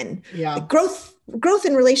happen. Yeah. Like growth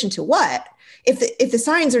in relation to what? If the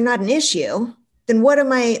signs are not an issue, then what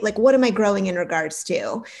am I growing in regards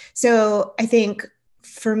to? So I think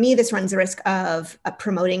for me, this runs the risk of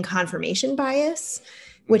promoting confirmation bias,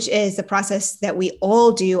 which is the process that we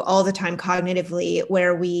all do all the time cognitively,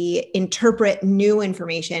 where we interpret new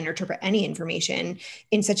information or interpret any information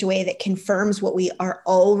in such a way that confirms what we are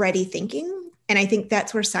already thinking. And I think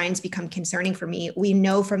that's where signs become concerning for me. We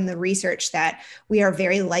know from the research that we are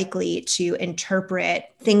very likely to interpret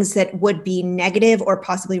things that would be negative or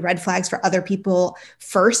possibly red flags for other people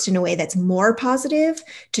first in a way that's more positive,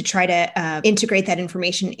 to try to integrate that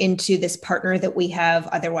information into this partner that we have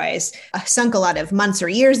otherwise sunk a lot of months or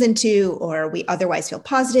years into, or we otherwise feel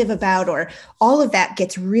positive about, or all of that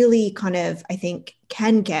gets really kind of, I think,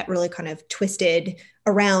 can get really kind of twisted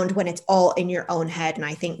around when it's all in your own head. And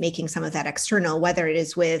I think making some of that external, whether it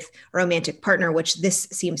is with a romantic partner, which this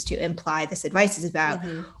seems to imply this advice is about,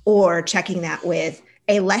 or checking that with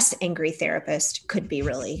a less angry therapist, could be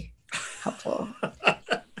really helpful.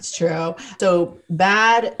 It's true. So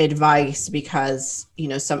bad advice, because,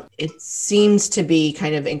 it seems to be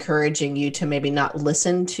kind of encouraging you to maybe not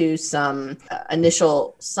listen to some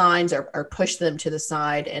initial signs or push them to the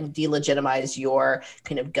side and delegitimize your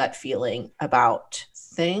kind of gut feeling about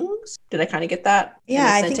things. Did I kind of get that?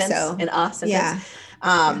 Yeah, I think so. In a sentence.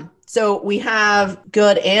 Yeah. So we have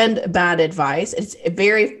good and bad advice. It's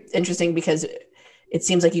very interesting because it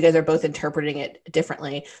seems like you guys are both interpreting it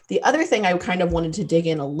differently. The other thing I kind of wanted to dig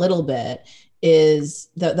in a little bit is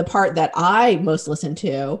the part that I most listen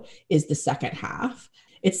to is the second half.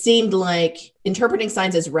 It seemed like interpreting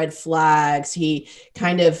signs as red flags, he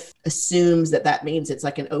kind of assumes that means it's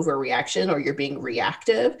like an overreaction or you're being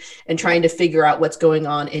reactive, and trying to figure out what's going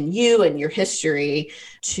on in you and your history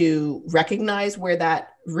to recognize where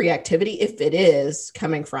that reactivity, if it is,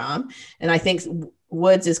 coming from. And I think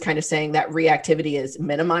Woods is kind of saying that reactivity is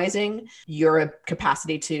minimizing your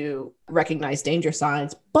capacity to recognize danger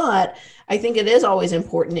signs. But I think it is always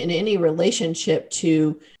important in any relationship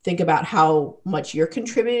to think about how much you're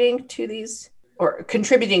contributing to these, or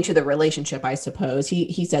contributing to the relationship, I suppose.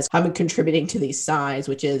 He says, I'm contributing to these signs,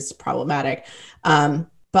 which is problematic.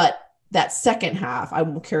 But that second half,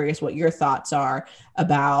 I'm curious what your thoughts are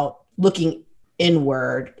about looking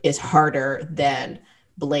inward is harder than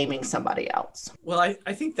blaming somebody else. Well,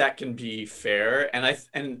 I think that can be fair.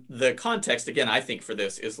 And the context, again, I think for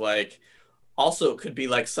this is like, also could be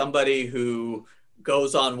like somebody who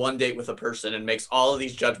goes on one date with a person and makes all of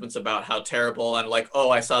these judgments about how terrible, and like,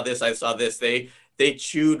 oh, I saw this. They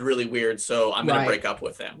chewed really weird, so I'm going to break up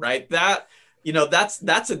with them. Right. That,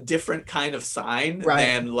 that's a different kind of sign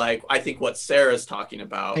than like, I think what Sarah's talking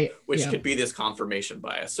about, which could be this confirmation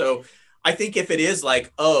bias. So I think if it is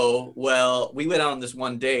like, oh, well, we went out on this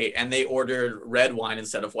one date and they ordered red wine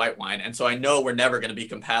instead of white wine, and so I know we're never going to be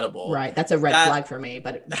compatible. Right. That's a red flag for me,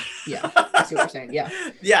 but yeah, I see what you're saying. Yeah.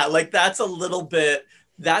 Yeah. Like that's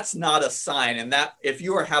not a sign. And that if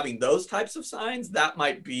you are having those types of signs, that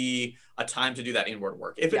might be a time to do that inward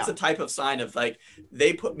work. If it's a type of sign of like,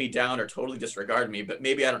 they put me down or totally disregard me, but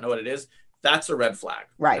maybe I don't know what it is, that's a red flag.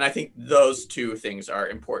 Right. And I think those two things are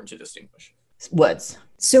important to distinguish. Woods.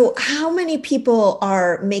 So how many people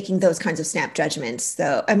are making those kinds of snap judgments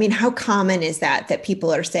though? I mean, how common is that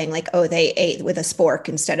people are saying like, oh, they ate with a spork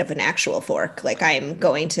instead of an actual fork? Like I'm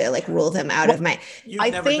going to like rule them out of my.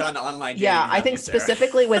 You've never done online dating. Yeah, I think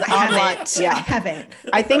specifically with online. I haven't.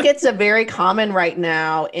 I think it's a very common right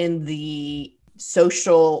now in the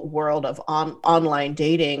social world of online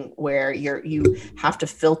dating, where you have to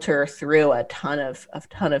filter through a ton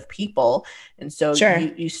of people, and so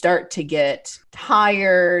you start to get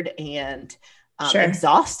tired and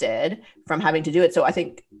exhausted from having to do it. So I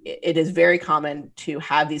think it is very common to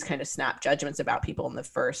have these kind of snap judgments about people in the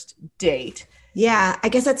first date. Yeah, I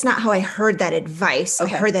guess that's not how I heard that advice.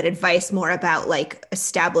 Okay. I heard that advice more about like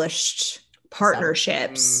established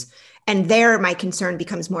partnerships. And there my concern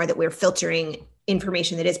becomes more that we're filtering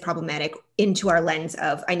information that is problematic into our lens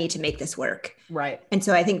of, I need to make this work. Right. And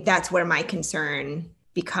so I think that's where my concern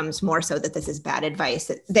becomes more so that this is bad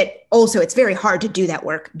advice, that also it's very hard to do that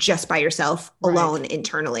work just by yourself alone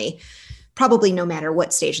internally. probably no matter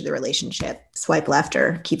what stage of the relationship, swipe left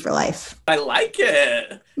or keep for life. I like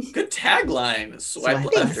it. Good tagline. Swipe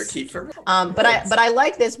left or keep for life. But I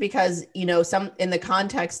like this because, you know, some in the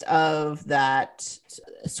context of that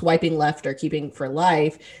swiping left or keeping for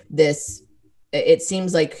life, it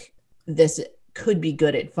seems like this could be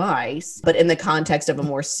good advice, but in the context of a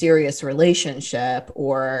more serious relationship,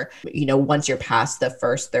 or, you know, once you're past the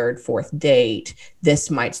first, third, fourth date, this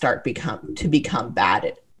might start to become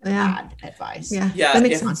bad advice. Yeah. That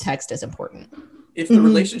makes context is important. If the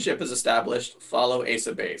relationship is established, follow Ace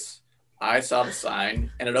of Base. I saw the sign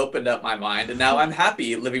and it opened up my mind, and now I'm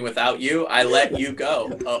happy living without you. I let you go.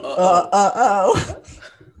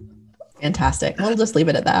 Fantastic. We'll just leave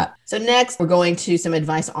it at that. So next, we're going to some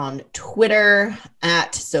advice on Twitter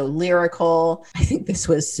at So Lyrical. I think this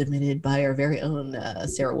was submitted by our very own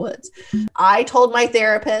Sarah Woods. I told my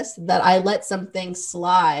therapist that I let something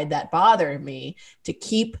slide that bothered me to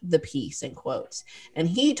keep the peace, in quotes. And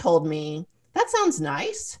he told me, that sounds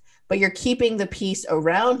nice, but you're keeping the peace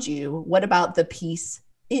around you. What about the peace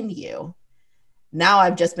in you? Now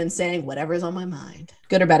I've just been saying whatever's on my mind.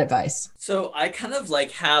 Good or bad advice? So I kind of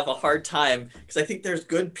like have a hard time because I think there's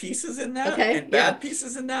good pieces in that and bad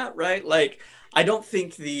pieces in that, right? Like, I don't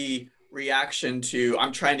think the reaction to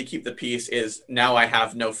I'm trying to keep the peace is now I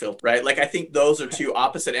have no filter, right? Like, I think those are two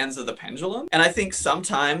opposite ends of the pendulum. And I think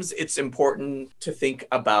sometimes it's important to think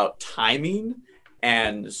about timing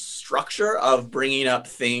and structure of bringing up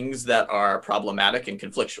things that are problematic and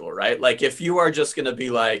conflictual, right? Like, if you are just going to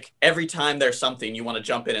be like, every time there's something, you want to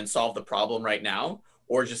jump in and solve the problem right now,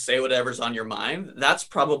 or just say whatever's on your mind, that's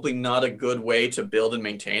probably not a good way to build and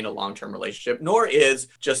maintain a long-term relationship, nor is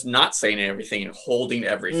just not saying everything and holding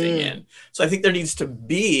everything in. So I think there needs to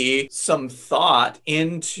be some thought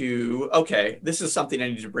into, okay, this is something I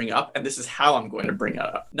need to bring up, and this is how I'm going to bring it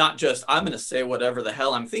up. Not just, I'm going to say whatever the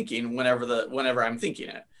hell I'm thinking whenever I'm thinking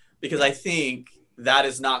it. Because I think that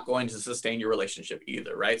is not going to sustain your relationship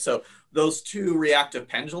either, right? So those two reactive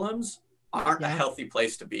pendulums aren't a healthy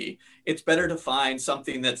place to be. It's better to find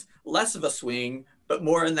something that's less of a swing, but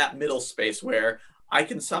more in that middle space where I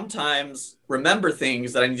can sometimes remember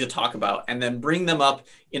things that I need to talk about and then bring them up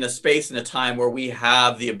in a space and a time where we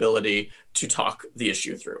have the ability to talk the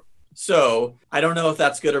issue through. So I don't know if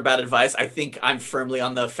that's good or bad advice. I think I'm firmly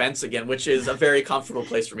on the fence again, which is a very comfortable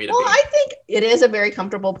place for me to be. Well, I think it is a very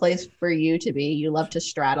comfortable place for you to be. You love to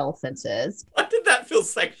straddle fences. Why did that feel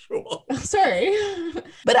sexual? Sorry.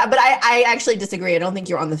 But I actually disagree. I don't think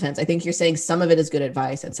you're on the fence. I think you're saying some of it is good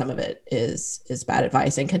advice and some of it is bad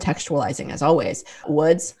advice, and contextualizing as always.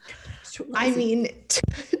 Woods? I mean,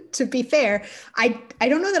 to be fair, I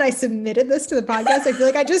don't know that I submitted this to the podcast. I feel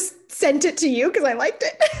like I just sent it to you because I liked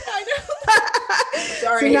it. I know.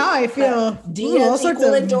 Sorry. So now I feel all sorts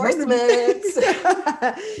of endorsements.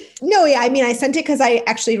 No, yeah. I mean, I sent it because I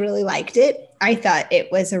actually really liked it. I thought it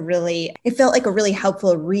felt like a really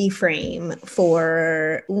helpful reframe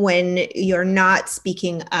for when you're not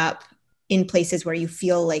speaking up in places where you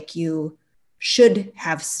feel like you should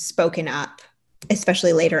have spoken up,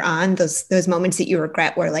 especially later on, those moments that you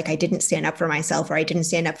regret where like I didn't stand up for myself, or I didn't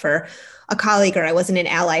stand up for a colleague, or I wasn't an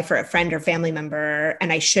ally for a friend or family member,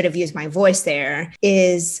 and I should have used my voice there,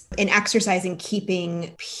 is an exercise in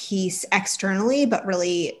keeping peace externally, but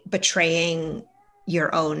really betraying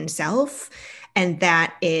your own self. And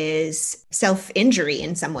that is self-injury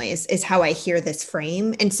in some ways, is how I hear this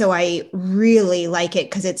frame. And so I really like it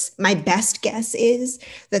because it's my best guess is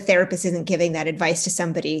the therapist isn't giving that advice to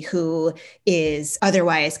somebody who is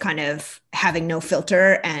otherwise kind of having no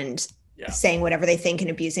filter and saying whatever they think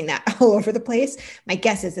and abusing that all over the place. My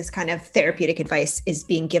guess is this kind of therapeutic advice is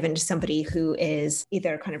being given to somebody who is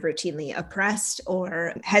either kind of routinely oppressed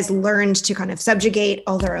or has learned to kind of subjugate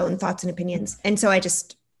all their own thoughts and opinions. And so I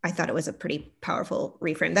thought it was a pretty powerful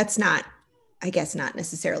reframe. That's not, I guess, not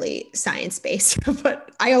necessarily science-based,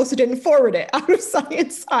 but I also didn't forward it out of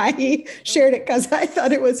science. I shared it because I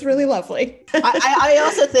thought it was really lovely. I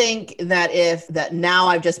also think that now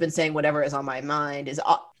I've just been saying whatever is on my mind is,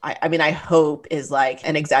 I hope is like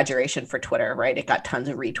an exaggeration for Twitter, right? It got tons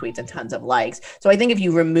of retweets and tons of likes. So I think if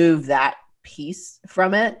you remove that piece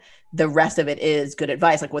from it, the rest of it is good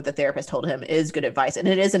advice. Like what the therapist told him is good advice. And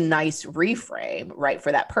it is a nice reframe, right?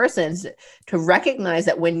 For that person to recognize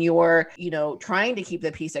that when you're, trying to keep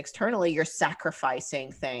the peace externally, you're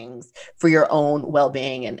sacrificing things for your own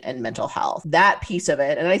well-being and mental health. That piece of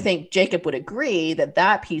it. And I think Jacob would agree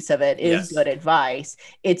that piece of it is good advice.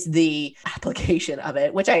 It's the application of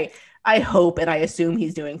it, which I hope and I assume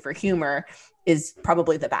he's doing for humor, is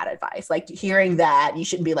probably the bad advice. Like hearing that, you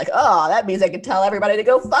shouldn't be like, oh, that means I can tell everybody to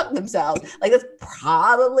go fuck themselves. Like that's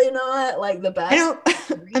probably not like the best. I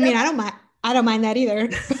don't I don't mind that either.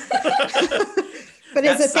 But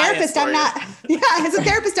as a therapist, I'm not. Yeah, as a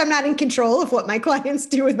therapist, I'm not in control of what my clients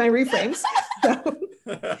do with my reframes.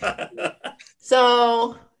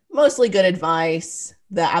 So mostly good advice.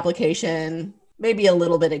 The application maybe a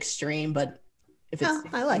little bit extreme, but if it's,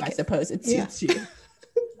 I suppose it suits you.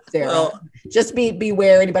 Sarah, well, just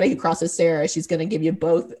beware anybody who crosses Sarah. She's going to give you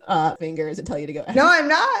both fingers and tell you to go. No, I'm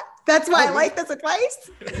not. That's why I like this advice.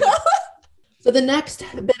 So the next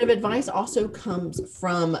bit of advice also comes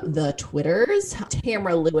from the Twitters.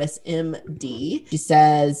 Tamara Lewis, MD. She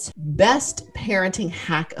says, best parenting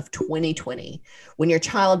hack of 2020. When your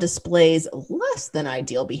child displays less than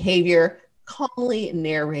ideal behavior, calmly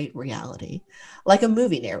narrate reality. Like a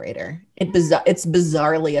movie narrator. It's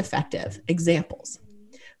bizarrely effective. Examples.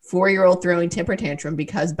 4-year-old throwing temper tantrum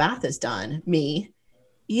because bath is done. Me.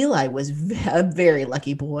 Eli was a very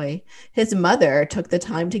lucky boy. His mother took the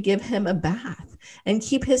time to give him a bath and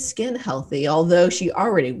keep his skin healthy, although she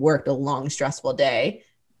already worked a long, stressful day.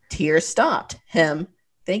 Tears stopped. Him.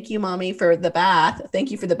 Thank you, Mommy, for the bath. Thank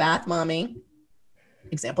you for the bath, Mommy.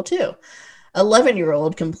 Example 2.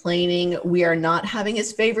 11-year-old complaining we are not having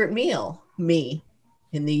his favorite meal. Me.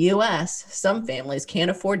 In the U.S., some families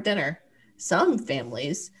can't afford dinner. Some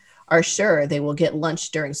families are sure they will get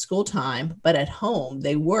lunch during school time, but at home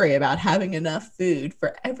they worry about having enough food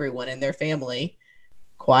for everyone in their family.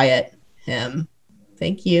 Quiet. Him.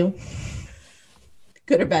 Thank you.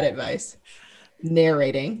 Good or bad advice?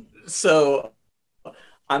 Narrating. So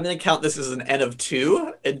I'm going to count this as an N of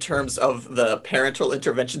 2 in terms of the parental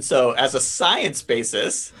intervention. So as a science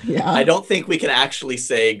basis, I don't think we can actually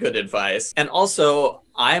say good advice. And also,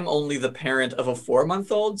 I'm only the parent of a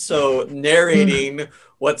 4-month-old. So narrating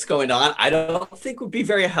what's going on, I don't think would be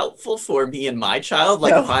very helpful for me and my child.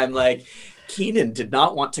 Like if I'm like, Keenan did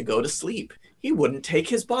not want to go to sleep. He wouldn't take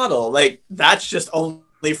his bottle. Like that's just only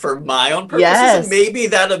for my own purposes. And maybe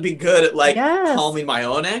that'll be good at like calming my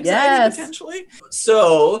own anxiety potentially.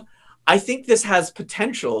 So I think this has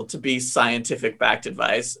potential to be scientific backed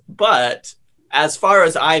advice, but as far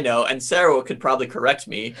as I know, and Sarah could probably correct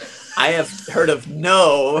me, I have heard of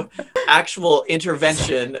no actual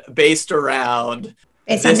intervention based around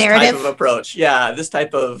this type of approach. Yeah, this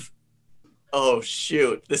type of,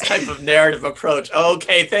 this type of narrative approach.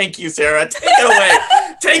 Okay, thank you, Sarah. Take it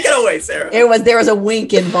away. Take it away, Sarah. There was a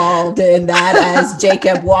wink involved in that as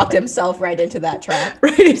Jacob walked himself right into that trap.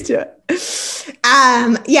 Right into it.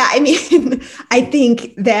 I mean, I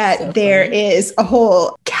think that there is a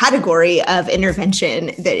whole category of intervention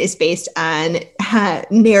that is based on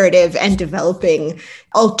narrative and developing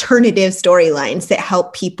alternative storylines that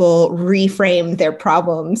help people reframe their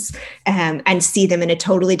problems and see them in a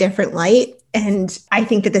totally different light. And I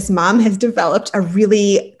think that this mom has developed a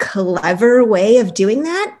really clever way of doing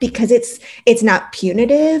that because it's not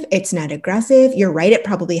punitive. It's not aggressive. You're right. It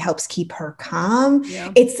probably helps keep her calm.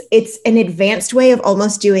 Yeah. It's an advanced way of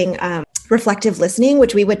almost doing reflective listening,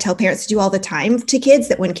 which we would tell parents to do all the time to kids,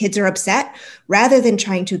 that when kids are upset, rather than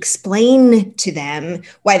trying to explain to them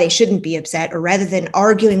why they shouldn't be upset, or rather than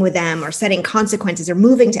arguing with them or setting consequences or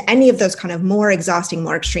moving to any of those kind of more exhausting,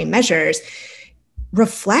 more extreme measures,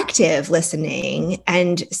 reflective listening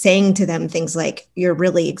and saying to them things like, you're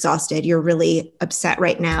really exhausted, you're really upset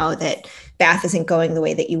right now that bath isn't going the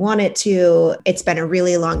way that you want it to. It's been a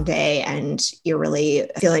really long day and you're really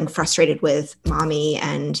feeling frustrated with mommy,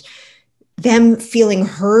 and them feeling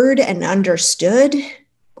heard and understood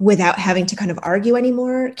without having to kind of argue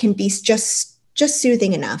anymore can be just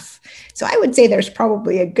soothing enough. So I would say there's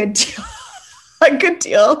probably a good deal, I'm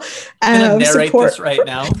gonna narrate support. This right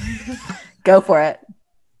now. Go for it.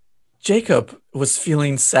 Jacob was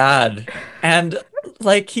feeling sad and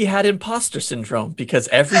like he had imposter syndrome because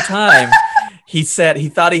every time he said he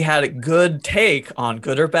thought he had a good take on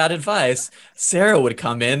good or bad advice, Sarah would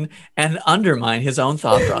come in and undermine his own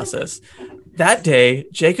thought process. That day,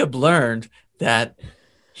 Jacob learned that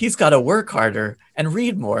he's got to work harder and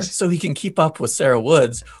read more so he can keep up with Sarah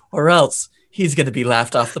Woods, or else he's going to be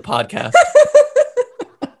laughed off the podcast.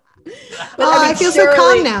 I feel so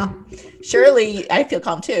calm now. Surely, I feel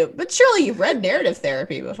calm too, but surely you've read narrative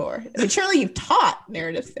therapy before. I mean, surely you've taught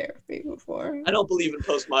narrative therapy before. I don't believe in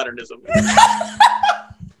postmodernism.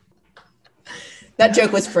 That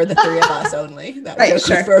joke was for the three of us only. That joke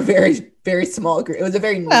was for a very, very small group. It was a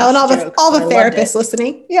very niche and all joke, the therapists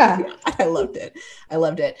listening. Yeah, I loved it.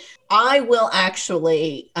 I will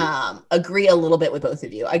actually agree a little bit with both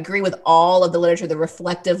of you. I agree with all of the literature, the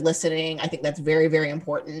reflective listening. I think that's very, very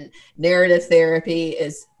important. Narrative therapy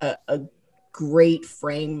is a great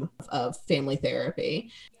frame of family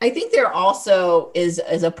therapy. I think there also is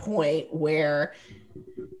a point where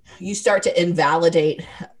you start to invalidate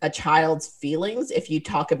a child's feelings if you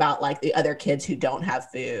talk about like the other kids who don't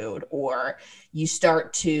have food, or you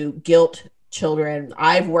start to guilt children.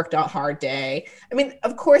 I've worked a hard day. I mean,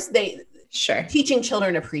 of course, teaching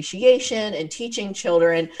children appreciation and teaching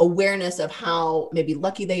children awareness of how maybe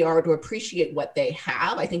lucky they are to appreciate what they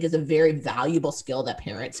have, I think is a very valuable skill that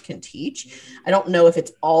parents can teach. I don't know if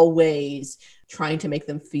it's always trying to make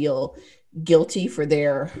them feel guilty for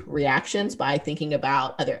their reactions by thinking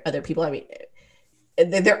about other people. I mean,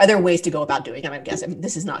 there are other ways to go about doing it. I guess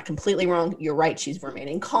this is not completely wrong. You're right. She's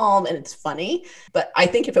remaining calm and it's funny. But I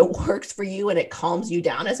think if it works for you and it calms you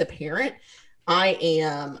down as a parent, I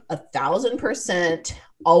am 1,000%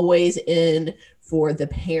 always in for the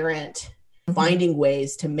parent finding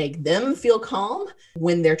ways to make them feel calm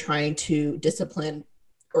when they're trying to discipline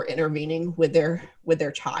or intervening with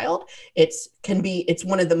their child. It's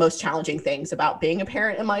one of the most challenging things about being a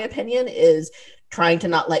parent, in my opinion, is trying to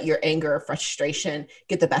not let your anger or frustration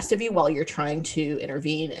get the best of you while you're trying to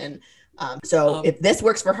intervene. And so if this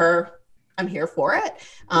works for her, I'm here for it.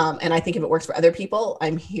 And I think if it works for other people,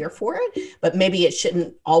 I'm here for it. But maybe it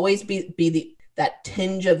shouldn't always be that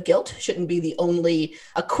tinge of guilt shouldn't be the only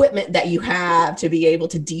equipment that you have to be able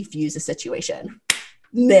to defuse a situation.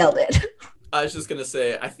 Nailed it. I was just going to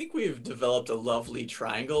say, I think we've developed a lovely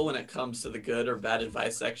triangle when it comes to the good or bad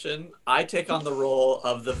advice section. I take on the role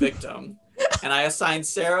of the victim, and I assign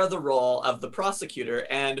Sarah the role of the prosecutor,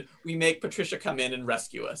 and we make Patricia come in and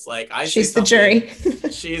rescue us. Like, she's the jury.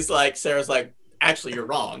 She's like, Sarah's like, actually, you're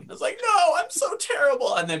wrong. I was like, no, I'm so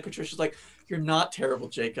terrible. And then Patricia's like, you're not terrible,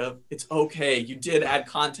 Jacob. It's okay. You did add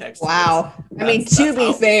context. Wow. I mean, to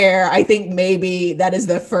be fair, I think maybe that is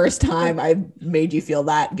the first time I've made you feel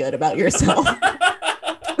that good about yourself.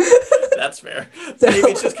 That's fair. So,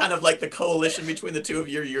 maybe it's just kind of like the coalition between the two of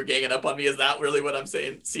you. You're ganging up on me. Is that really what I'm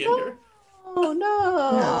seeing here? Oh,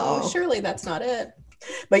 no. Surely that's not it.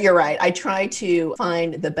 But you're right. I try to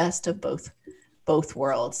find the best of both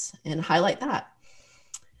worlds and highlight that.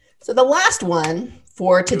 So the last one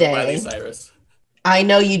for today. Miley Cyrus. I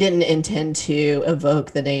know you didn't intend to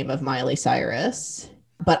evoke the name of Miley Cyrus,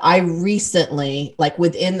 but I recently, like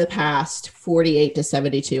within the past 48 to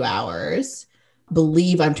 72 hours,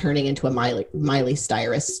 believe I'm turning into a Miley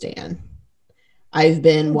Cyrus stan. I've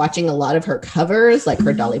been watching a lot of her covers, like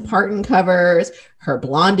her Dolly Parton covers, her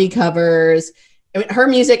Blondie covers. I mean, her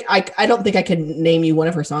music, I don't think I can name you one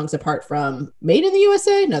of her songs apart from Made in the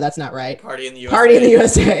USA. No, that's not right. Party in the USA. Party in the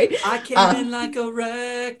USA. I came in like a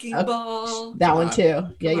wrecking ball. That one too.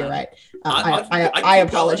 Yeah, you're right. I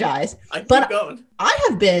apologize. But I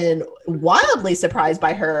have been wildly surprised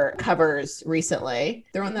by her covers recently.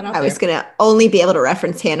 Throwing that out there. I was going to only be able to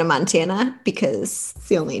reference Hannah Montana because it's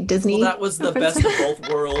the only Disney. Well, that was the best of both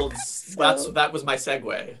worlds. That was my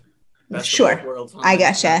segue. Sure. I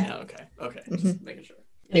gotcha. Yeah, okay. Just making sure.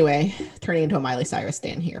 Anyway, turning into a Miley Cyrus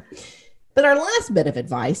stan here. But our last bit of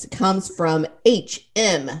advice comes from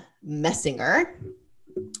H.M. Messinger,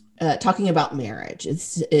 talking about marriage.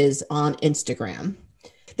 This is on Instagram.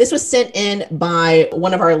 This was sent in by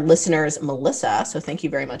one of our listeners, Melissa. So thank you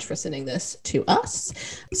very much for sending this to us.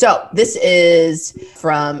 So this is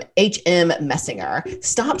from H.M. Messinger.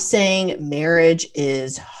 Stop saying marriage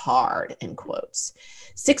is hard, in quotes.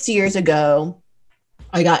 6 years ago,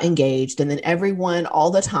 I got engaged, and then everyone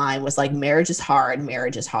all the time was like, marriage is hard,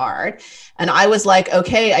 marriage is hard. And I was like,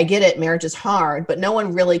 okay, I get it, marriage is hard, but no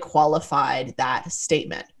one really qualified that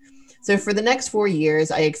statement. So for the next 4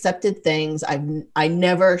 years, I accepted things I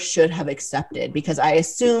never should have accepted because I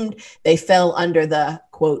assumed they fell under the,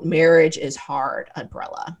 quote, marriage is hard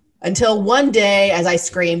umbrella. Until one day, as I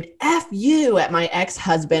screamed, F you at my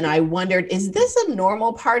ex-husband, I wondered, is this a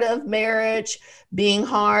normal part of marriage being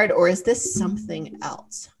hard, or is this something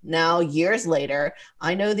else? Now, years later,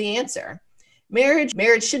 I know the answer.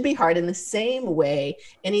 Marriage should be hard in the same way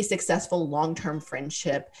any successful long-term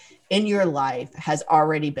friendship in your life has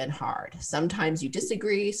already been hard. Sometimes you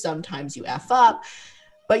disagree, sometimes you F up,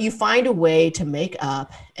 but you find a way to make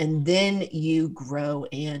up, and then you grow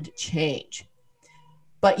and change.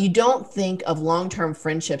 But you don't think of long-term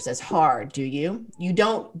friendships as hard, do you? You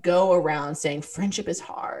don't go around saying friendship is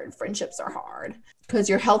hard, friendships are hard, because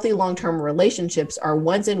your healthy long-term relationships are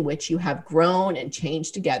ones in which you have grown and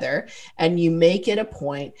changed together, and you make it a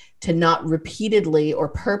point to not repeatedly or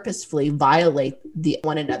purposefully violate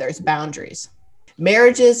one another's boundaries.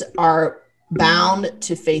 Marriages are bound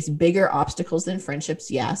to face bigger obstacles than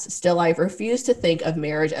friendships, yes. Still, I refuse to think of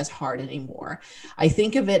marriage as hard anymore. I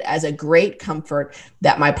think of it as a great comfort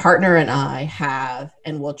that my partner and I have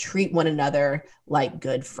and will treat one another like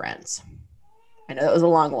good friends. I know that was a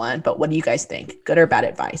long one, but what do you guys think? Good or bad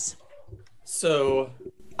advice? So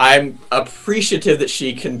I'm appreciative that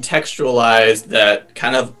she contextualized that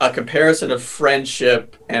kind of a comparison of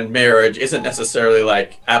friendship and marriage isn't necessarily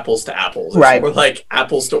like apples to apples. It's more like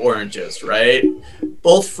apples to oranges, right?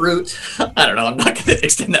 Both fruit. I don't know. I'm not going to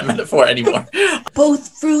extend that metaphor anymore.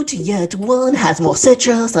 Both fruit, yet one has more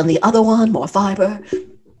citrus and the other one more fiber.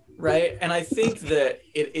 Right. And I think that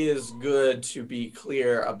it is good to be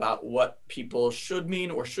clear about what people should mean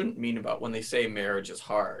or shouldn't mean about when they say marriage is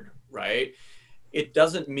hard, right? It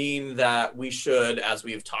doesn't mean that we should, as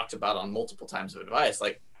we've talked about on multiple times of advice,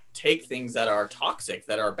 like take things that are toxic,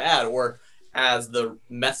 that are bad, or as the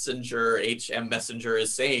messenger, HM messenger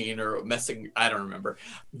is saying, or I don't remember,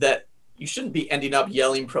 that you shouldn't be ending up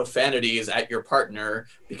yelling profanities at your partner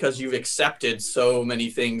because you've accepted so many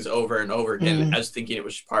things over and over again as thinking it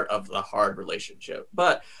was part of the hard relationship.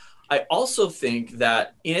 But I also think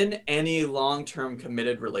that in any long-term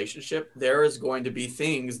committed relationship, there is going to be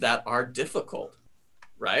things that are difficult,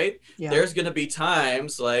 right? Yeah. There's going to be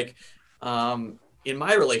times like in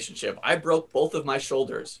my relationship, I broke both of my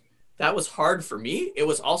shoulders. That was hard for me. It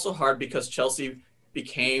was also hard because Chelsea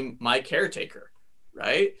became my caretaker,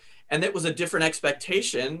 right? And it was a different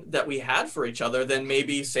expectation that we had for each other than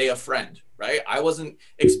maybe, say, a friend, right? I wasn't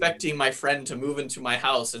expecting my friend to move into my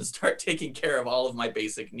house and start taking care of all of my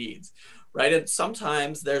basic needs, right? And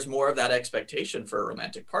sometimes there's more of that expectation for a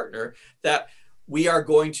romantic partner that we are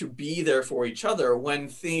going to be there for each other when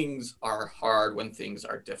things are hard, when things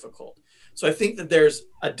are difficult. So I think that there's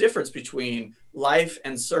a difference between life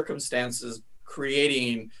and circumstances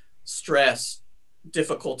creating stress,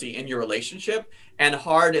 difficulty in your relationship, and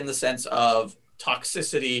hard in the sense of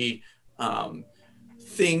toxicity,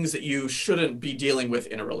 things that you shouldn't be dealing with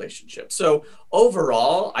in a relationship. So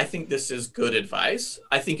overall, I think this is good advice.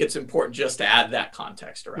 I think it's important just to add that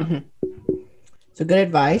context around it. So good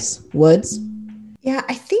advice. Woods? Yeah,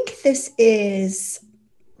 I think this is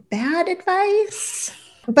bad advice.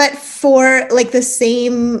 But for like the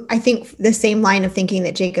same line of thinking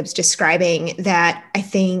that Jacob's describing, that I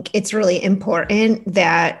think it's really important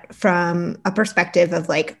that from a perspective of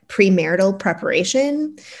like premarital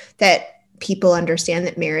preparation, that people understand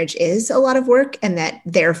that marriage is a lot of work and that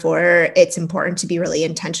therefore it's important to be really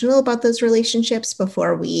intentional about those relationships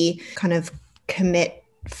before we kind of commit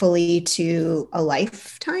fully to a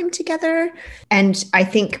lifetime together. And I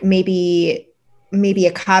think maybe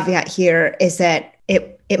a caveat here is that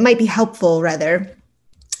it might be helpful rather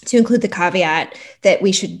to include the caveat that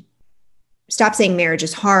we should stop saying marriage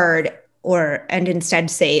is hard and instead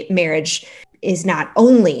say marriage is not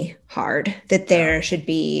only hard, that there should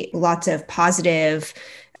be lots of positive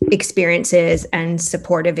experiences and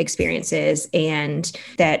supportive experiences, and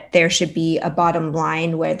that there should be a bottom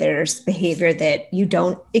line where there's behavior that you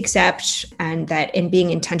don't accept, and that in being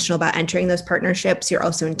intentional about entering those partnerships, you're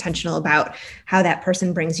also intentional about how that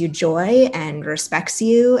person brings you joy and respects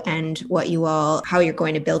you and how you're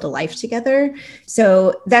going to build a life together.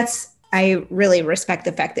 So I really respect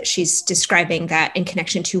the fact that she's describing that in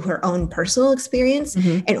connection to her own personal experience.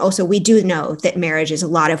 And also we do know that marriage is a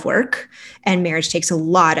lot of work and marriage takes a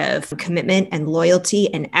lot of commitment and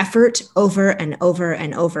loyalty and effort over and over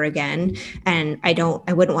and over again. And I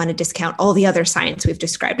wouldn't want to discount all the other science we've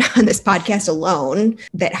described on this podcast alone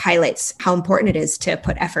that highlights how important it is to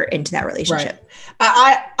put effort into that relationship.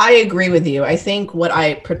 Right. I agree with you. I think what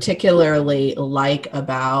I particularly like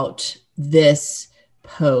about this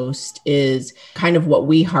post is kind of what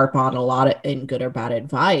we harp on a lot in Good or Bad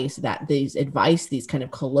Advice, that these kind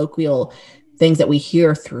of colloquial things that we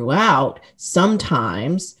hear throughout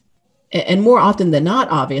sometimes, and more often than not,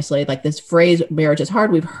 obviously, like this phrase, marriage is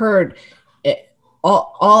hard, we've heard it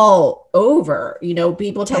all over,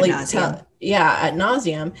 people telling, ad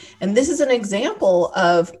nauseum. And this is an example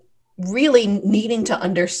of really needing to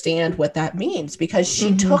understand what that means, because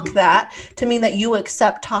she took that to mean that you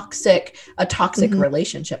accept a toxic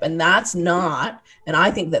relationship. And that's not, and I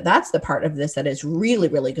think that that's the part of this that is really,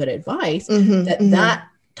 really good advice, that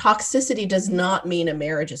toxicity does not mean a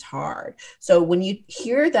marriage is hard. So when you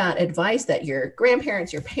hear that advice that your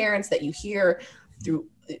grandparents, your parents, that you hear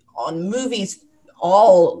on movies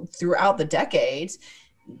all throughout the decades,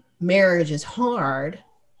 marriage is hard.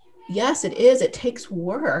 Yes, it is. It takes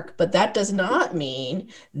work, but that does not mean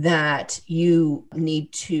that you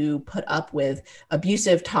need to put up with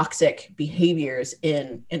abusive, toxic behaviors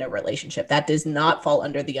in a relationship. That does not fall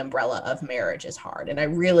under the umbrella of marriage is hard. And I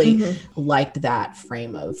really liked that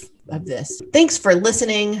frame of this. Thanks for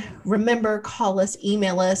listening. Remember, call us,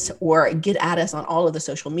 email us, or get at us on all of the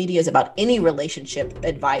social medias about any relationship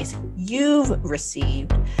advice you've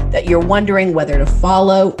received that you're wondering whether to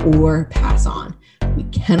follow or pass on. We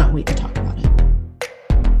cannot wait to talk.